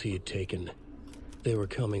with those he had taken. They were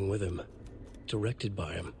coming with him, directed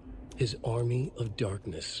by him. His army of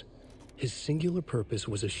darkness. His singular purpose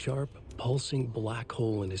was a sharp, pulsing black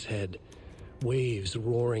hole in his head, waves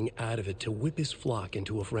roaring out of it to whip his flock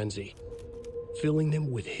into a frenzy, filling them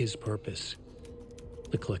with his purpose.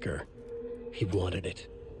 The clicker. He wanted it,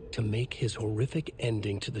 to make his horrific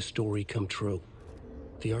ending to the story come true.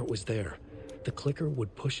 The art was there. The clicker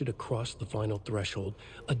would push it across the final threshold,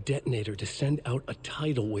 a detonator to send out a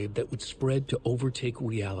tidal wave that would spread to overtake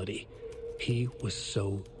reality. He was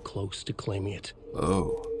so close to claiming it.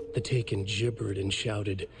 Oh. The Taken gibbered and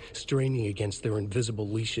shouted, straining against their invisible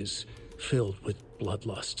leashes, filled with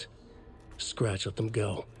bloodlust. Scratch let them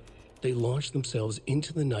go. They launched themselves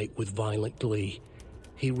into the night with violent glee.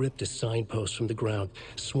 He ripped a signpost from the ground,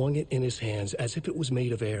 swung it in his hands as if it was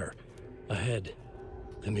made of air. Ahead,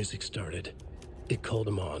 the music started. It called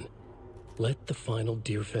him on. Let the final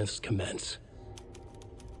deer fest commence.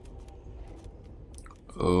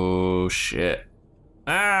 Oh, shit.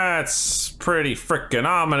 That's pretty frickin'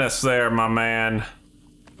 ominous there, my man.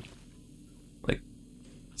 Like,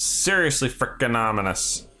 Seriously frickin'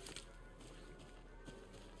 ominous.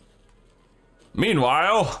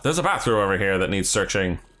 Meanwhile, there's a bathroom over here that needs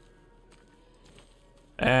searching.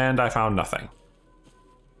 And I found nothing.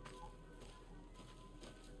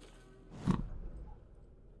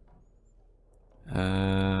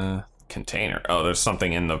 Container. Oh, there's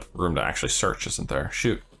something in the room to actually search, isn't there?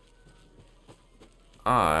 Shoot.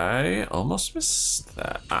 I almost missed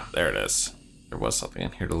that. Ah, there it is. There was something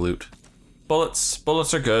in here to loot. Bullets.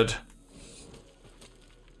 Bullets are good.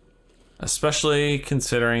 Especially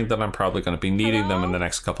considering that I'm probably going to be needing them in the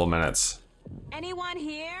next couple minutes. Anyone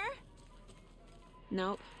here?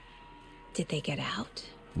 Nope. Did they get out?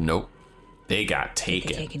 Nope. They got taken.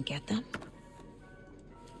 Did the Taken get them?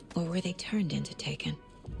 Or were they turned into Taken?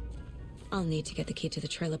 I'll need to get the key to the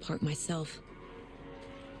trailer park myself.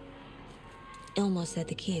 Ilmo said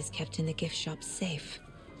the key is kept in the gift shop safe.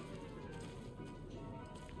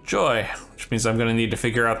 Joy, which means I'm gonna need to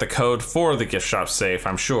figure out the code for the gift shop safe,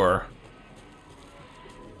 I'm sure.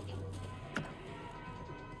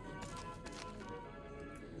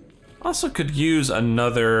 Also could use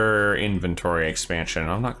another inventory expansion,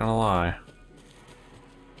 I'm not gonna lie.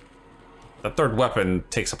 That third weapon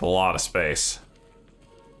takes up a lot of space.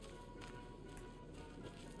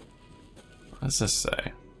 What does this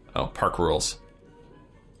say? Oh, park rules.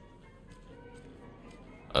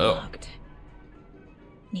 Oh. Locked.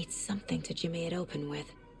 Need something to jimmy it open with.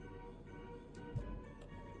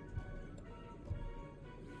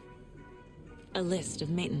 A list of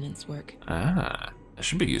maintenance work. Ah, that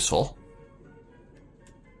should be useful.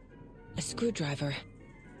 A screwdriver.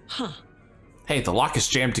 Huh. Hey, the lock is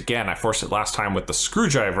jammed again. I forced it last time with the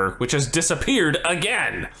screwdriver, which has disappeared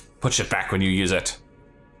again. Push it back when you use it.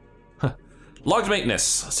 Logged maintenance,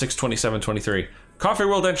 6/27/23. Coffee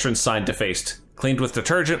World entrance sign defaced. Cleaned with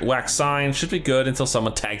detergent, wax sign. Should be good until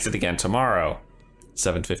someone tags it again tomorrow.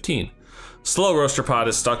 7/15. Slow roaster pod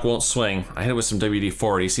is stuck, won't swing. I hit it with some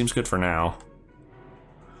WD-40, seems good for now.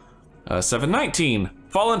 7/19.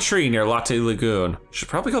 Fallen tree near Latte Lagoon. Should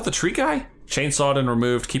probably go the tree guy? Chainsawed and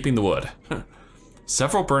removed, keeping the wood.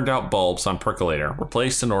 Several burned out bulbs on percolator.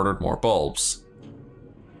 Replaced and ordered more bulbs.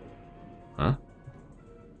 Huh?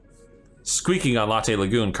 Squeaking on Latte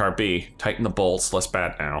Lagoon, car B. Tighten the bolts, less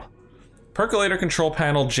bad now. Percolator control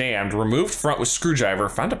panel jammed, removed front with screwdriver,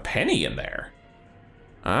 found a penny in there.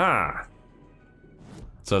 Ah.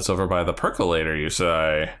 So it's over by the percolator, you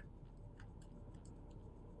say?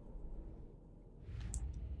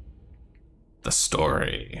 The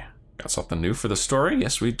story. Got something new for the story?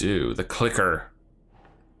 Yes, we do. The clicker.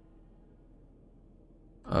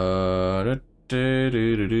 There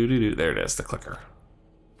it is, the clicker.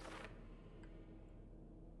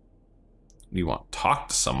 You want to talk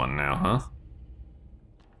to someone now, huh?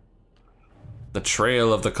 The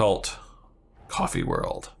trail of the cult. Coffee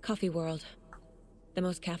World. Coffee World. The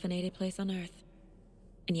most caffeinated place on Earth.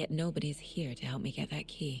 And yet nobody's here to help me get that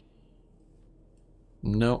key.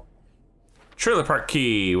 Nope. Trailer park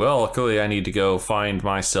key. Well, luckily I need to go find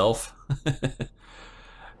myself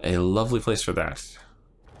a lovely place for that.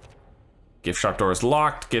 Gift shop door is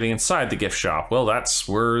locked. Getting inside the gift shop. Well, that's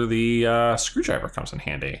where the screwdriver comes in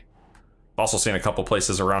handy. Also seen a couple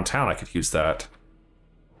places around town I could use that.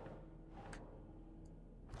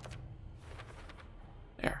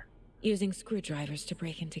 There. Using screwdrivers to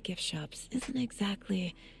break into gift shops isn't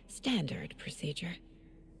exactly standard procedure.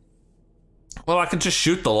 Well, I could just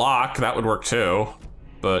shoot the lock. That would work too.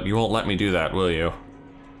 But you won't let me do that, will you?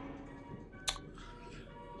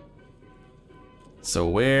 So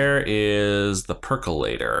where is the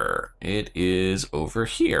percolator? It is over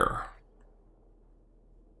here.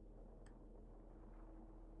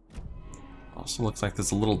 Also looks like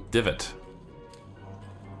there's a little divot.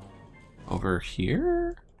 Over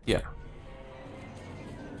here? Yeah.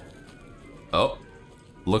 Oh.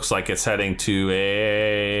 Looks like it's heading to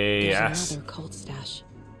a... There's another cold stash.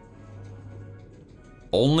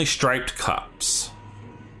 Only striped cups.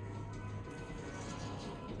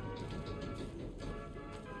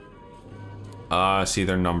 I see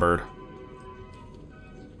they're numbered.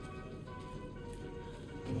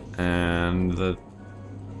 And the...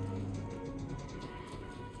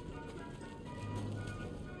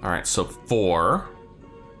 Alright, so 4.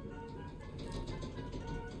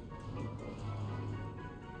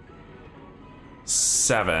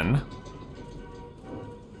 Seven.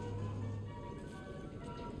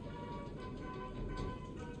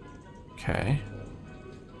 Okay.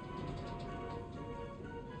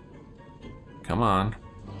 Come on.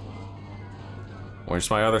 Where's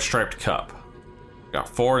my other striped cup? Got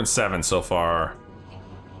 4 and 7 so far.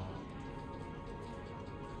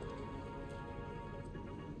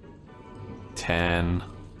 $10.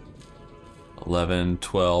 11,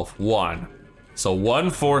 12, 1. So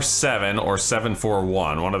 147 or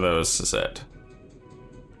 741. One of those is it.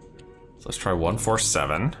 So let's try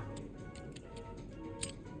 147.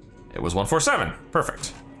 It was 147.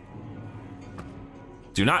 Perfect.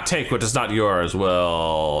 Do not take what is not yours.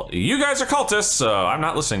 Well, you guys are cultists, so I'm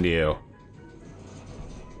not listening to you.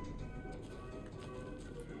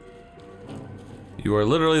 You are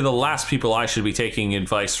literally the last people I should be taking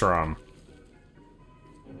advice from.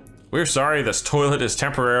 We're sorry, this toilet is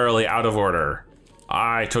temporarily out of order.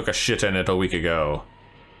 I took a shit in it a week ago.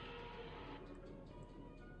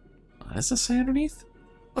 What does this say underneath?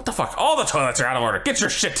 What the fuck? All the toilets are out of order. Get your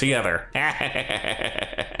shit together.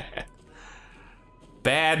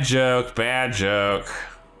 Bad joke, bad joke.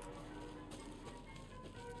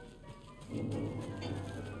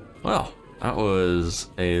 Well, that was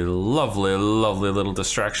a lovely, lovely little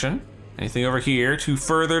distraction. Anything over here to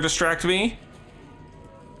further distract me?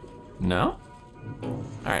 No?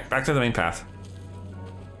 Alright, back to the main path.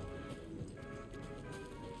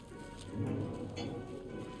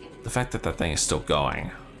 The fact that that thing is still going.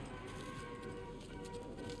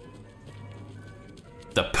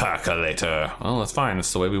 The percolator. Well, that's fine.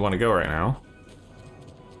 That's the way we want to go right now.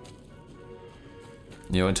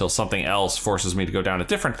 You know, until something else forces me to go down a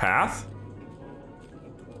different path.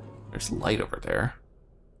 There's light over there.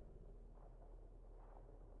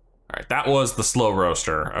 Alright, that was the slow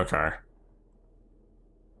roaster. Okay.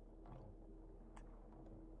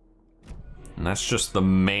 And that's just the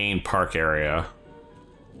main park area.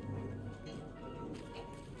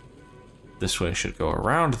 This way should go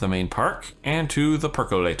around the main park and to the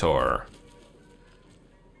percolator.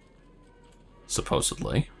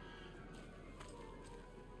 Supposedly.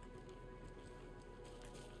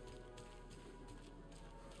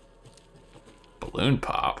 Balloon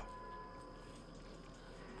pop.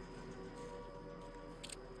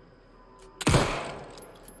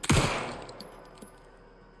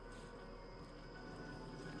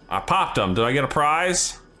 I popped them. Did I get a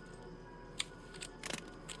prize?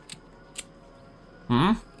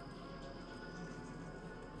 Hmm?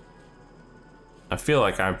 I feel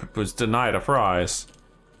like I was denied a prize.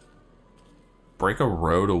 Break a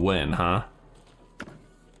row to win, huh?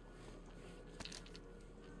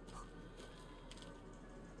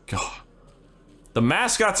 God. The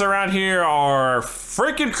mascots around here are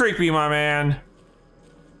freaking creepy, my man.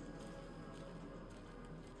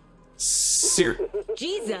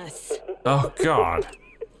 Jesus! Oh, God.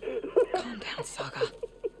 Calm down, Saga.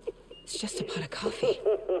 It's just a pot of coffee.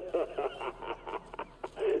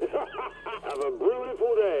 Have a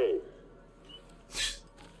beautiful day.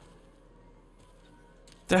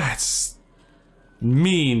 That's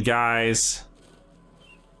mean, guys.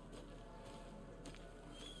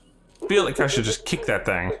 Feel like I should just kick that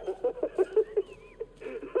thing.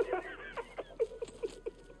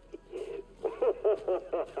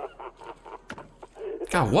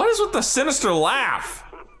 God, what is with the sinister laugh?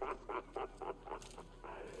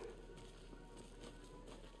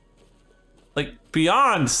 Like,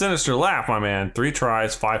 beyond sinister laugh, my man. 3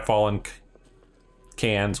 tries, 5 fallen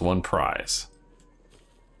cans, 1 prize.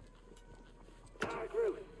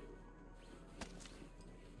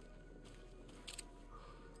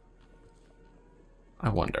 I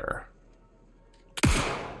wonder.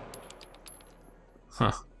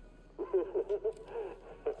 Huh.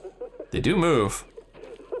 They do move.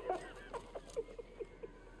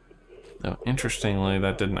 Though, interestingly,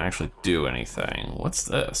 that didn't actually do anything. What's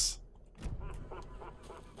this?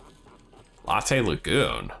 Latte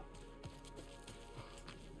Lagoon.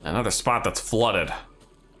 Another spot that's flooded.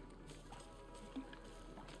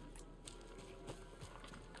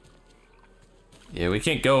 Yeah, we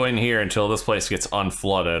can't go in here until this place gets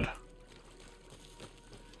unflooded.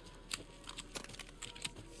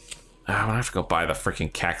 I'm gonna have to go buy the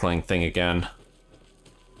freaking cackling thing again.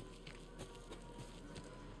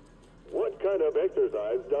 What kind of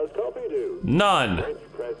exercise does coffee do? None. French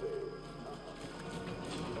presses.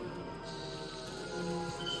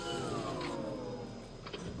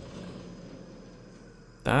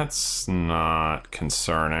 That's not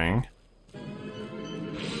concerning.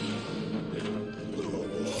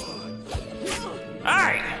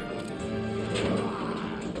 Hey!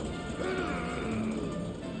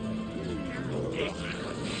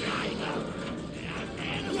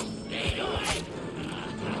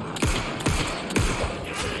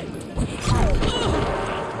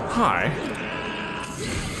 Hi.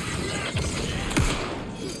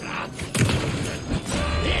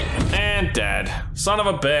 And dead. Son of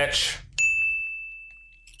a bitch.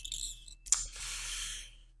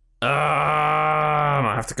 I'm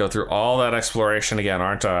gonna have to go through all that exploration again,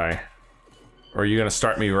 aren't I? Or are you gonna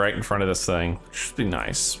start me right in front of this thing? Which should be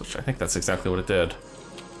nice, which I think that's exactly what it did.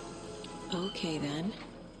 Okay, then.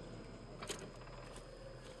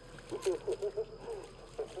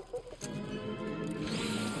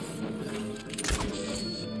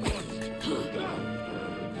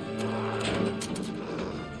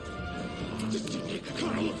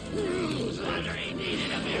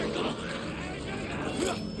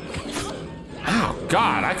 Oh,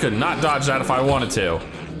 God, I could not dodge that if I wanted to.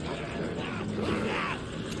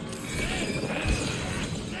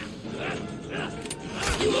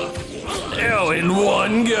 Ew, in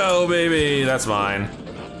one go, baby. That's mine.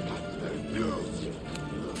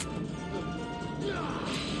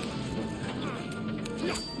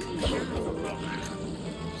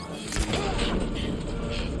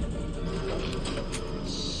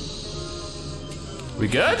 We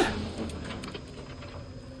good?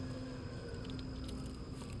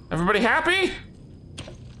 Everybody happy?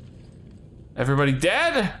 Everybody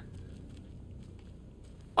dead?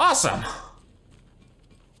 Awesome.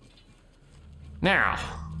 Now,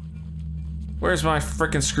 where's my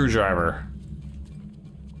frickin' screwdriver?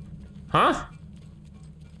 Huh?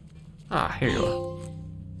 Ah, here you go.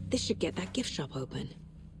 This should get that gift shop open.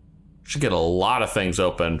 Should get a lot of things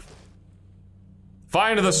open.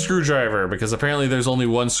 Find the screwdriver, because apparently there's only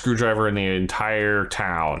one screwdriver in the entire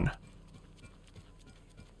town.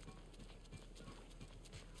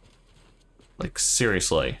 Like,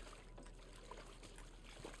 seriously.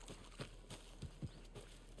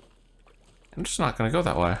 I'm just not gonna go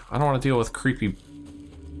that way. I don't want to deal with creepy...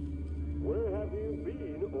 Where have you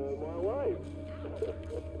been all my life?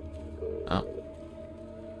 Oh.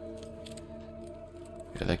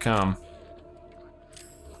 Here they come.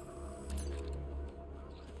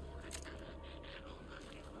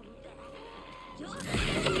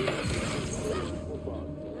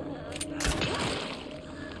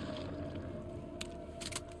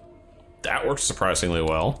 That works surprisingly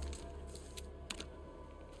well.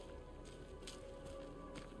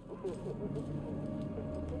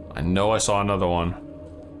 I know I saw another one.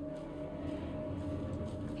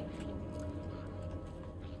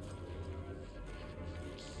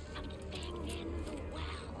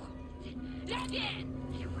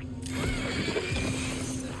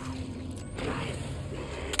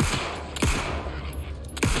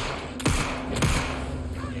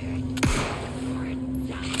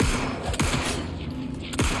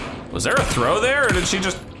 Was there a throw there, or did she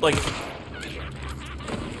just, like...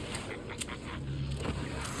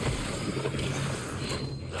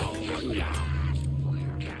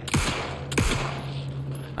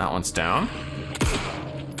 That one's down.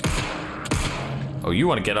 Oh, you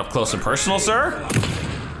want to get up close and personal, sir?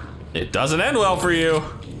 It doesn't end well for you.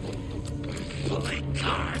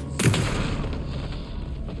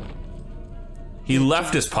 He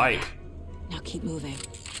left his pipe. Now keep moving.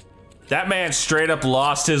 That man straight up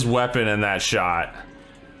lost his weapon in that shot.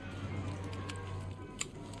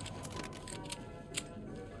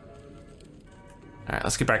 All right,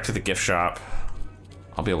 let's get back to the gift shop.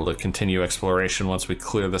 I'll be able to continue exploration once we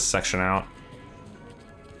clear this section out.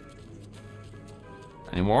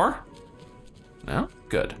 Any more? No?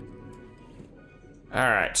 Good. All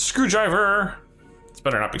right, screwdriver. This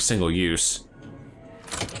better not be single use.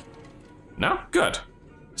 No? Good.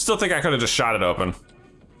 Still think I could have just shot it open.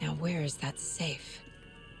 Now where is that safe?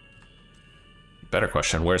 Better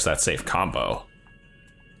question, where's that safe combo?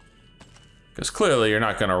 Because clearly you're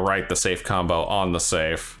not gonna write the safe combo on the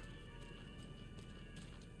safe.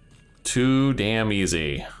 Too damn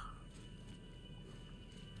easy.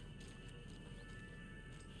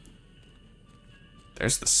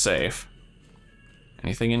 There's the safe.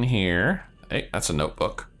 Anything in here? Hey, that's a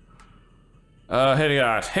notebook.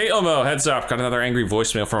 Hey Elmo, heads up. Got another angry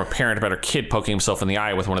voicemail from a parent about her kid poking himself in the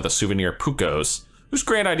eye with one of the souvenir Pucos. Whose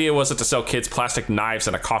grand idea was it to sell kids plastic knives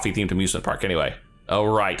at a coffee-themed amusement park anyway? Oh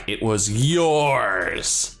right, it was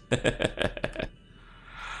yours.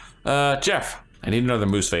 Jeff, I need another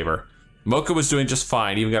moose favor. Mocha was doing just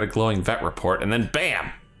fine, even got a glowing vet report, and then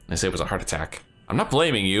BAM! They say it was a heart attack. I'm not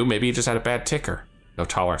blaming you, maybe he just had a bad ticker. No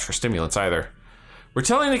tolerance for stimulants either. We're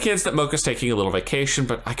telling the kids that Mocha's taking a little vacation,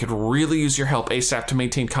 but I could really use your help ASAP to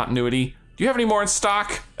maintain continuity. Do you have any more in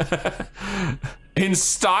stock? In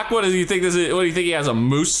stock? What do you think this is? What do you think he has, a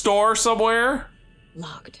moose store somewhere?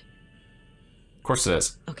 Locked. Of course it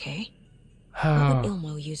is. Okay. What would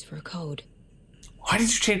Ilmo use for a code? Why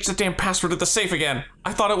did you change the damn password to the safe again?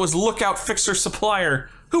 I thought it was Lookout Fixer Supplier.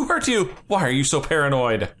 Who hurt you? Why are you so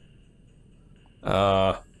paranoid?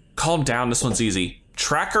 Calm down, this one's easy.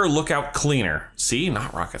 Tracker Lookout Cleaner. See,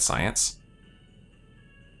 not rocket science.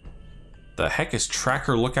 The heck is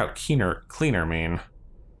Tracker Lookout Cleaner mean?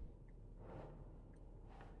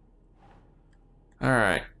 All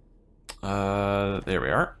right. There we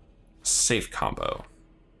are. Safe combo.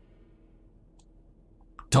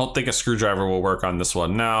 Don't think a screwdriver will work on this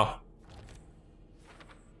one. No.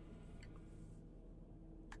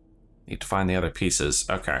 Need to find the other pieces.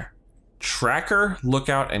 Okay. Tracker,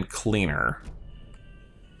 lookout, and cleaner.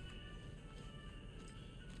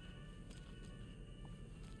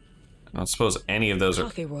 I don't suppose any of those are...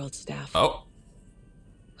 Coffee World staff. Oh.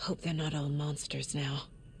 Hope they're not all monsters now.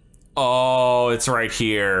 Oh, it's right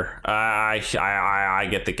here. I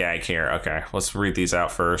get the gag here. Okay, let's read these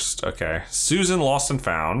out first. Okay. Susan, lost and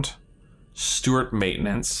found. Stuart,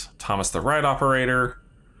 maintenance. Thomas, the ride operator.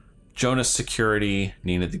 Jonas, security.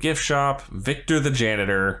 Nina, the gift shop. Victor, the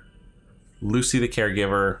janitor. Lucy, the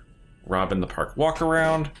caregiver. Robin, the park walk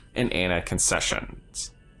around. And Anna,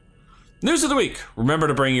 concessions. News of the week. Remember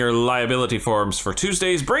to bring your liability forms for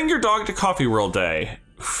Tuesdays. Bring your dog to Coffee World Day.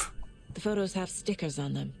 Oof. The photos have stickers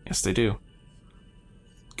on them. Yes, they do.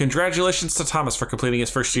 Congratulations to Thomas for completing his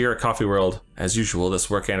first year at Coffee World. As usual, this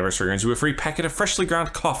work anniversary earns you a free packet of freshly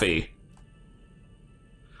ground coffee.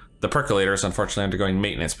 The percolator is unfortunately undergoing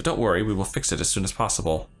maintenance, but don't worry, we will fix it as soon as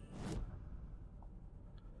possible.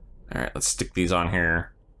 All right, let's stick these on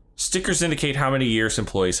here. Stickers indicate how many years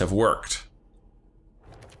employees have worked.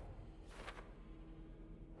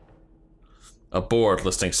 A board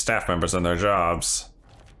listing staff members and their jobs.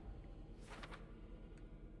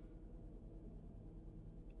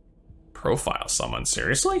 Profile someone,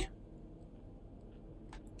 seriously?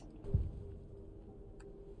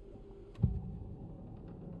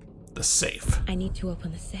 The safe. I need to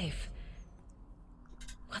open the safe.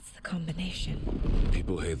 What's the combination?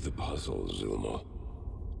 People hate the puzzles, Ilma.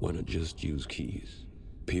 Why not just use keys?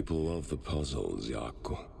 People love the puzzles,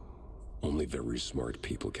 Jaakko. Only very smart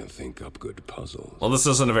people can think up good puzzles. Well, this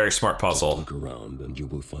isn't a very smart puzzle. Just look around and you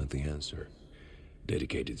will find the answer.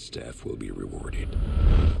 Dedicated staff will be rewarded.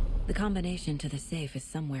 The combination to the safe is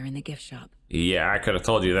somewhere in the gift shop. Yeah, I could have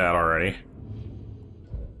told you that already.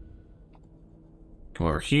 Come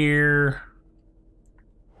over here.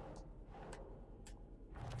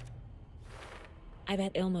 I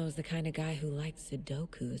bet Ilmo's the kind of guy who likes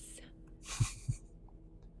Sudokus.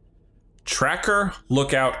 Tracker,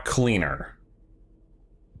 lookout, cleaner.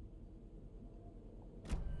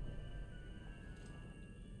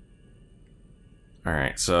 All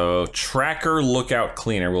right, so tracker, lookout,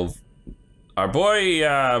 cleaner. Well, our boy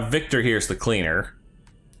Victor here is the cleaner,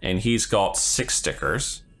 and he's got 6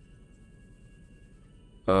 stickers.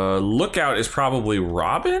 Lookout is probably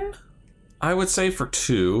Robin, I would say, for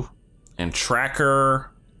 2, and tracker's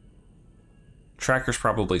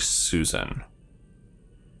probably Susan.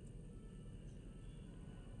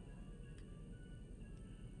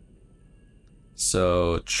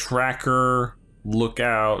 So tracker,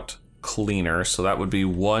 lookout, cleaner. So that would be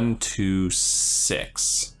 1, 2,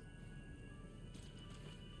 6.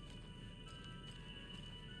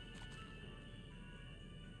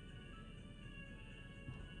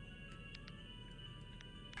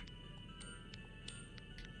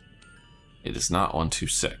 It is not 1, 2,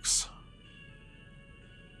 6.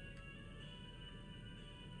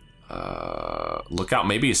 Lookout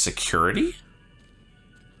maybe is security?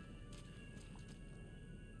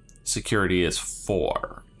 Security is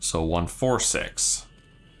 4, so 1, 4, 6.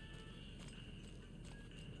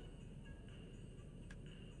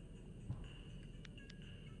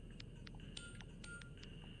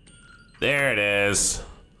 There it is.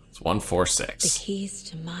 It's 1, 4, 6. The keys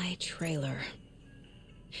to my trailer.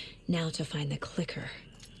 Now to find the clicker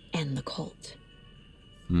and the Colt.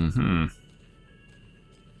 Mm-hmm.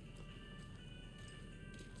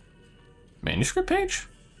 Manuscript page?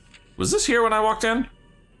 Was this here when I walked in?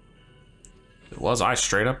 It was. I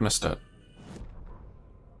straight up missed it.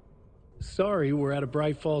 Sorry, we're at a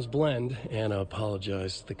Bright Falls blend. Anna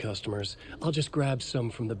apologized to the customers. I'll just grab some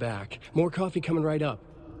from the back. More coffee coming right up.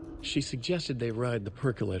 She suggested they ride the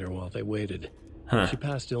percolator while they waited. Huh. She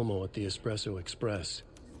passed Ilmo at the Espresso Express.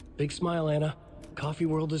 Big smile, Anna. Coffee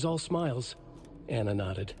world is all smiles. Anna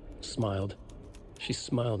nodded, smiled. She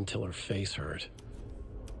smiled until her face hurt.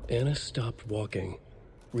 Anna stopped walking,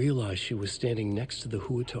 realized she was standing next to the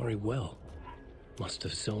Huatari well. Must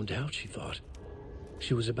have zoned out, she thought.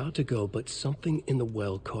 She was about to go, but something in the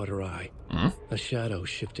well caught her eye. A shadow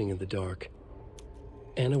shifting in the dark.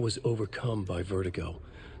 Anna was overcome by vertigo.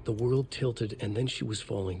 The world tilted, and then she was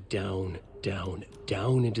falling down, down,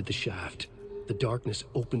 down into the shaft. The darkness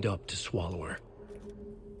opened up to swallow her.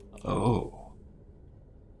 Oh.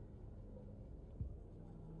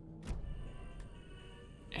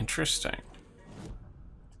 Interesting.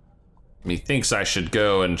 Methinks I should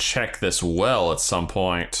go and check this well at some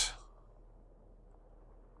point.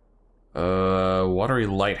 Watery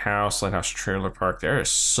Lighthouse, Lighthouse Trailer Park. There are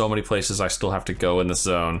so many places I still have to go in this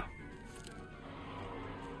zone.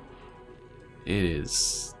 It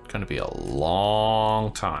is gonna be a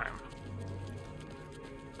long time.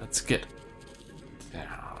 Let's get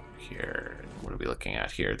down here. What are we looking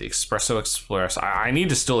at here? The Espresso Express. I need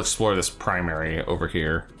to still explore this primary over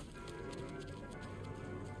here.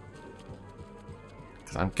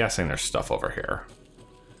 Because I'm guessing there's stuff over here.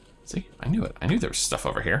 See, I knew it. I knew there was stuff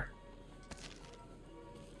over here.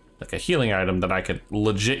 Like a healing item that I could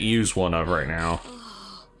legit use one of right now.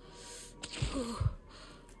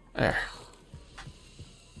 There.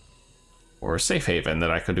 Or a safe haven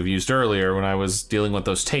that I could have used earlier when I was dealing with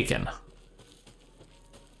those taken.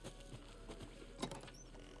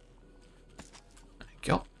 There you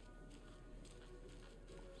go.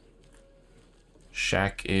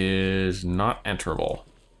 Shack is not enterable.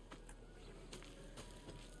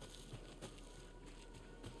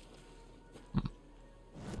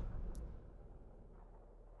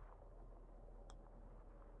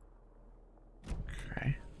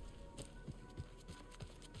 Okay.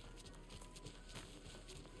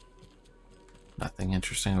 Nothing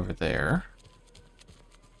interesting over there.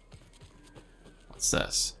 What's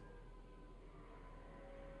this?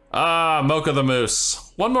 Ah, Mocha the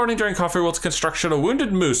Moose. One morning during Coffee World's construction, a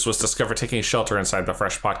wounded moose was discovered taking shelter inside the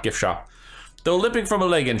Fresh Pot gift shop. Though limping from a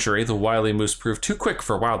leg injury, the wily moose proved too quick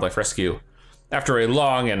for wildlife rescue. After a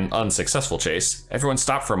long and unsuccessful chase, everyone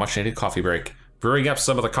stopped for a much-needed coffee break, brewing up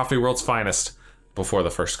some of the Coffee World's finest. Before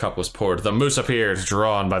the first cup was poured, the moose appeared,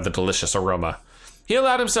 drawn by the delicious aroma. He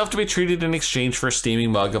allowed himself to be treated in exchange for a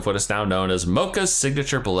steaming mug of what is now known as Mocha's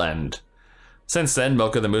signature blend. Since then,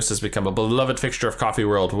 Mocha the Moose has become a beloved fixture of Coffee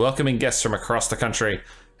World, welcoming guests from across the country,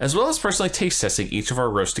 as well as personally taste testing each of our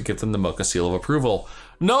roasts to give them the Mocha seal of approval.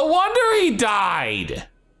 No wonder he died!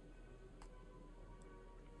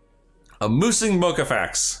 A moosing Mocha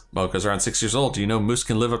facts. Mocha's around 6 years old. Do you know moose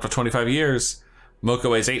can live up to 25 years? Mocha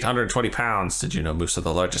weighs 820 pounds. Did you know moose are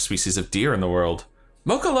the largest species of deer in the world?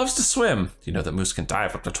 Mocha loves to swim. Do you know that moose can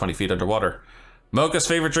dive up to 20 feet underwater? Mocha's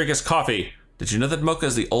favorite drink is coffee. Did you know that Mocha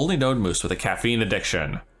is the only known moose with a caffeine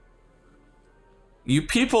addiction? You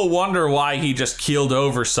people wonder why he just keeled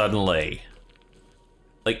over suddenly.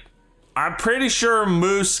 Like, I'm pretty sure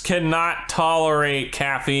moose cannot tolerate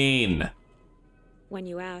caffeine. When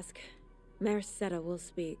you ask, Merceda will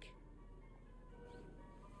speak.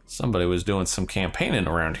 Somebody was doing some campaigning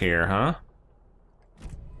around here, huh?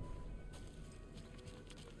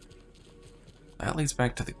 That leads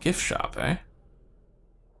back to the gift shop, eh?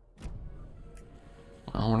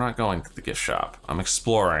 Well, we're not going to the gift shop. I'm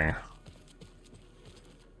exploring.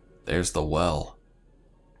 There's the well.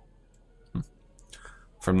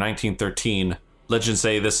 From 1913, legends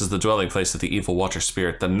say this is the dwelling place of the evil water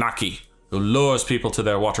spirit, the Naki, who lures people to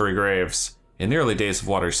their watery graves. In the early days of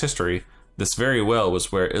water's history, this very well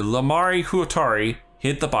was where Ilmari Huatari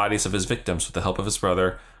hid the bodies of his victims with the help of his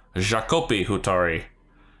brother, Jacopi Huatari.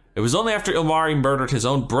 It was only after Ilmari murdered his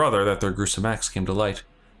own brother that their gruesome acts came to light.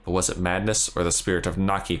 But was it madness or the spirit of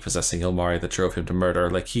Naki possessing Ilmari that drove him to murder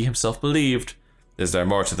like he himself believed? Is there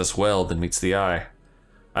more to this well than meets the eye?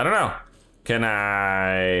 I don't know. Can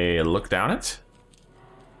I look down it?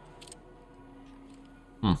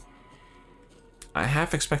 I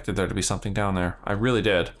half expected there to be something down there. I really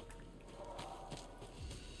did.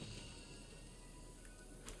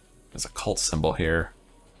 There's a cult symbol here.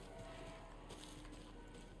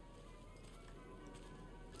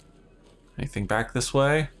 Anything back this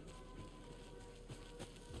way?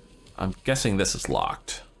 I'm guessing this is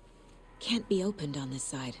locked. Can't be opened on this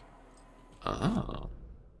side. Oh.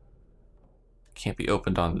 Can't be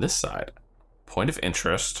opened on this side. Point of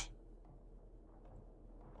interest.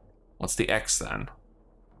 What's the X then?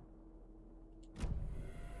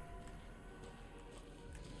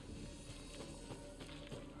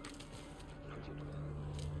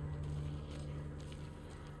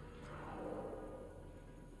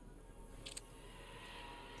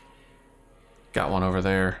 Got one over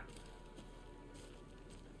there.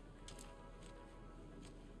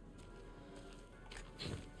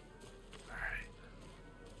 All right.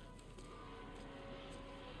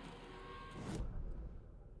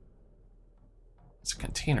 There's a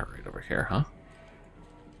container right over here, huh?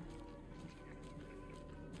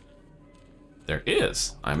 There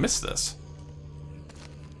is. I missed this.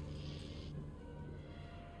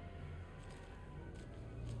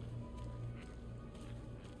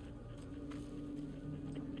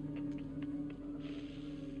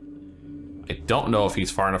 I don't know if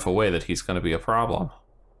he's far enough away that he's going to be a problem.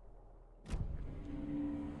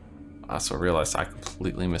 I also realized I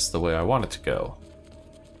completely missed the way I wanted to go.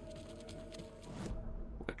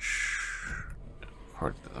 Which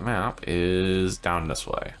according to the map, is down this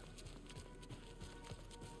way.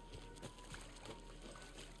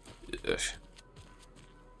 Ugh.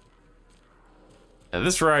 Now,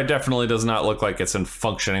 this ride definitely does not look like it's in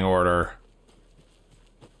functioning order.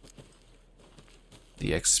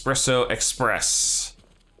 The Espresso Express.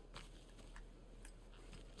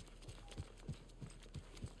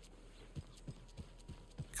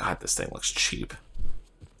 God, this thing looks cheap.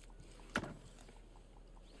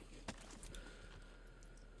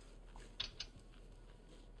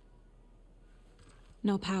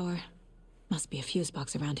 No power. Must be a fuse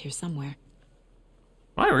box around here somewhere.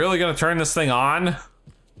 Am I really gonna turn this thing on?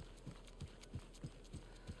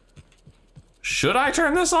 Should I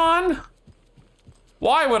turn this on?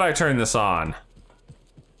 Why would I turn this on?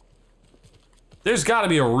 There's gotta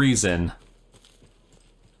be a reason.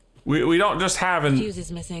 We don't just have an... Fuse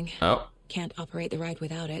is missing. Oh. Can't operate the ride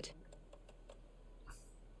without it.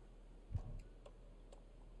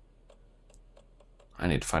 I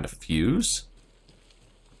need to find a fuse?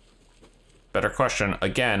 Better question,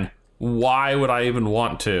 again, why would I even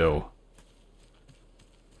want to?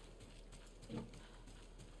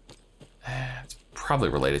 It's probably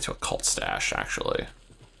related to a cult stash, actually.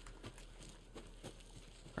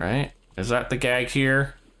 Right? Is that the gag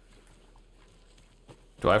here?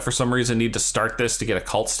 Do I, for some reason, need to start this to get a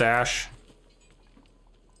cult stash?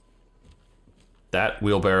 That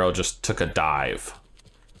wheelbarrow just took a dive.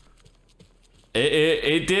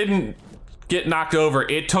 It didn't get knocked over,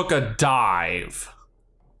 it took a dive.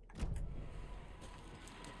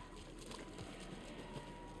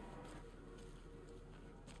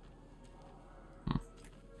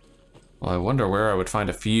 Well, I wonder where I would find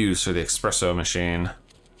a fuse for the espresso machine.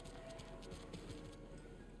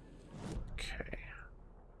 Okay.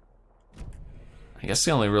 I guess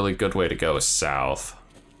the only really good way to go is south.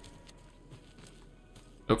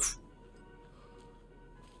 Oops.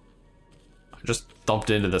 I just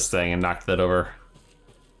thumped into this thing and knocked that over.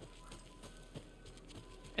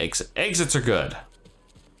 Exits are good.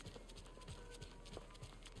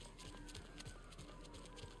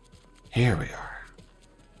 Here we are.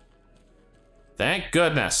 Thank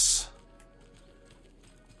goodness.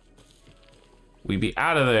 We be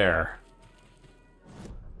out of there.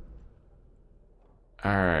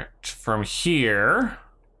 All right, from here,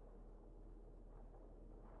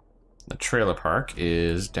 the trailer park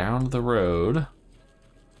is down the road.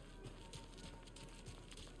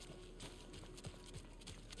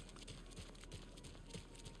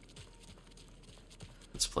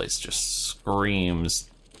 This place just screams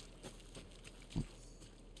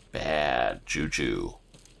bad juju.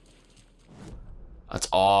 That's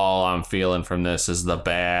all I'm feeling from this is the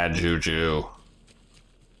bad juju.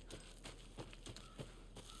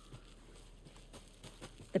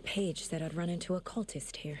 The page said I'd run into a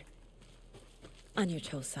cultist here. On your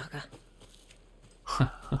toes, Saga.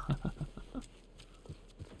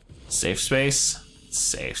 Safe space?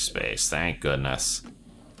 Safe space, thank goodness.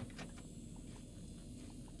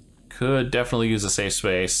 Could definitely use a safe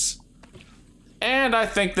space. And I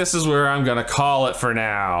think this is where I'm gonna call it for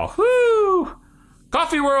now. Woo!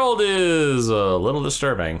 Coffee World is a little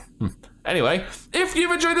disturbing. Anyway, if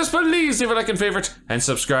you've enjoyed this, please leave a like and favorite, and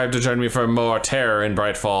subscribe to join me for more terror in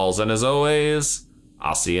Bright Falls. And as always,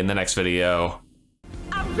 I'll see you in the next video.